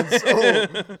silence. Oh,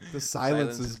 the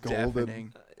silence is golden.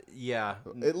 deafening. Yeah,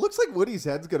 It looks like Woody's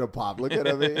head's gonna pop. Look at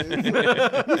him.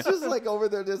 He's just like over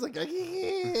there, just like.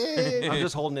 I'm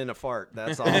just holding in a fart.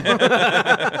 That's all.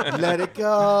 Let it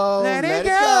go. Let it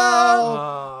go.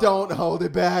 Oh. Don't hold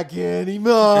it back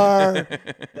anymore.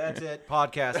 That's it.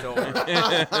 Podcast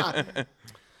over.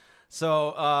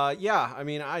 So, yeah, I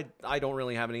mean, I don't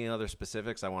really have any other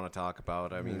specifics I want to talk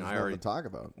about. I mean, There's I nothing already to talk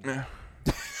about.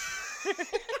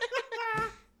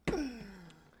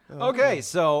 Okay,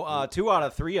 so 2 out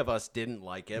of 3 of us didn't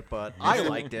like it, but I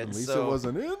liked it. At least so it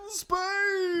wasn't in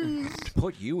space.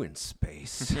 put you in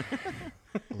space.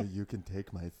 Well, you can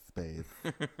take my space.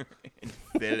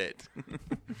 Fill it.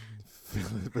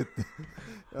 Fill it with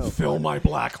Fill my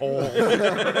black hole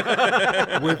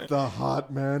with the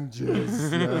hot man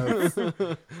jizz. Yes.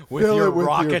 with Fill your it with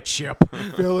rocket ship.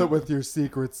 Fill it with your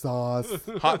secret sauce.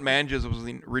 Hot Manjas was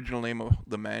the original name of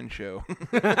the Man Show.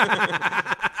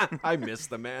 I miss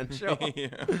the man show. Yeah.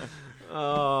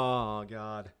 Oh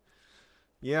God.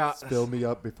 Yeah. Fill me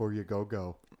up before you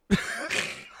go.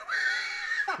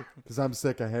 Because I'm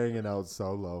sick of hanging out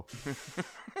solo.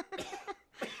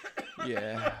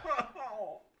 Yeah.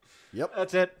 Yep.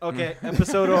 That's it. Okay,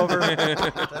 episode over.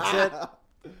 That's it.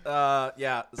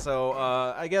 Yeah. So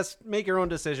I guess make your own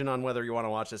decision on whether you want to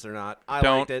watch this or not. I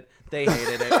Don't. liked it. They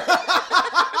hated it.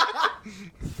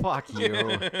 Fuck you.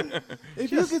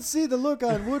 If you could see the look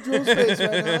on Woodrow's face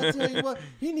right now, I'll tell you what,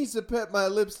 he needs to pet my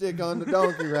lipstick on the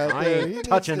donkey right I there. ain't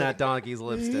touching that donkey's He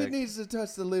lipstick. needs to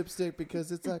touch the lipstick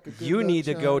because it's like a good You luck need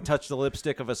to go charm. touch the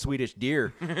lipstick of a Swedish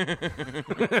deer.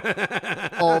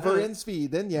 Over in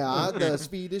Sweden, yeah, the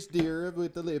Swedish deer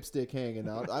with the lipstick hanging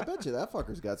out. I bet you that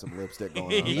fucker's got some lipstick going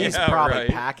on. He's Yeah, probably right.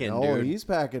 packing, No, dude. he's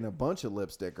packing a bunch of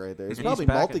lipstick right there. It's He's probably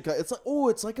packing-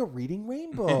 multi. It's like a reading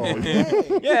rainbow.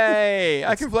 Yay. Yay!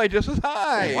 I can fly just as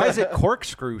high. Why is it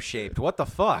corkscrew shaped? What the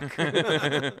fuck?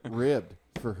 Ribbed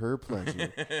for her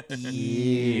pleasure.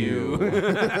 Ew.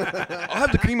 I'll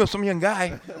have the cream of some young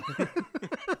guy.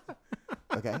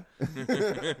 Okay.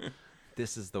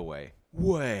 This is the way.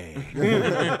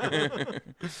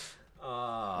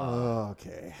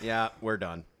 Okay. Yeah, we're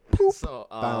done. So,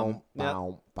 Bow, yep.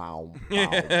 bow, bow,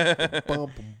 bow.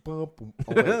 Bum, bum, bum.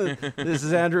 Oh, wait. This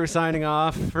is Andrew signing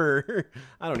off for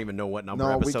I don't even know what number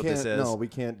No, we episode can't. this is. No, we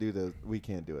can't do the. We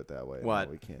can't do it that way. What?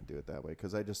 No, we can't do it that way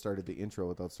because I just started the intro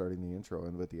without starting the intro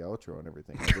and with the outro and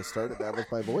everything. I just started that with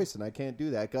my voice, and I can't do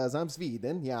that because I'm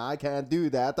Sweden. Yeah, I can't do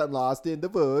that. I'm lost in the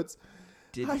woods.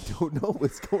 I don't know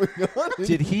what's going on.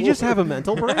 Did he just have a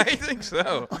mental break? I think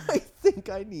so. I think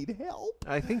I need help.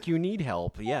 I think you need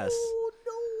help. Yes. Oh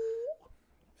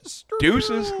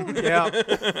Deuces. Yeah.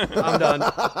 I'm done.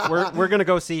 We're gonna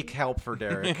go seek help for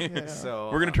Derek. So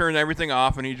We're gonna turn everything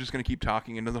off, and he's just gonna keep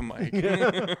talking into the mic.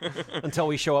 until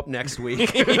we show up next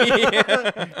week.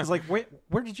 It's like,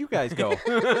 where did you guys go?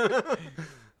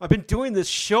 I've been doing this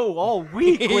show all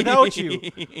week without you,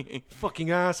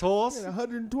 fucking assholes. no!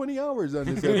 120 hours on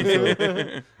this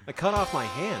episode. I cut off my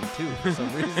hand too for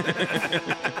some reason.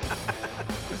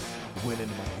 Went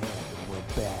into my hand and we're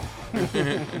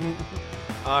back.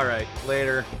 All right,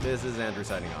 later. This is Andrew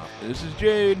signing off. This is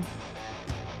Jade.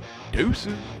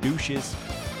 Deuces. Douches.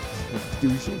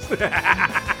 Douches.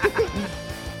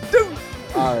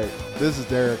 All right, this is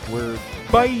Derek. We're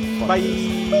Bye.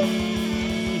 Bye.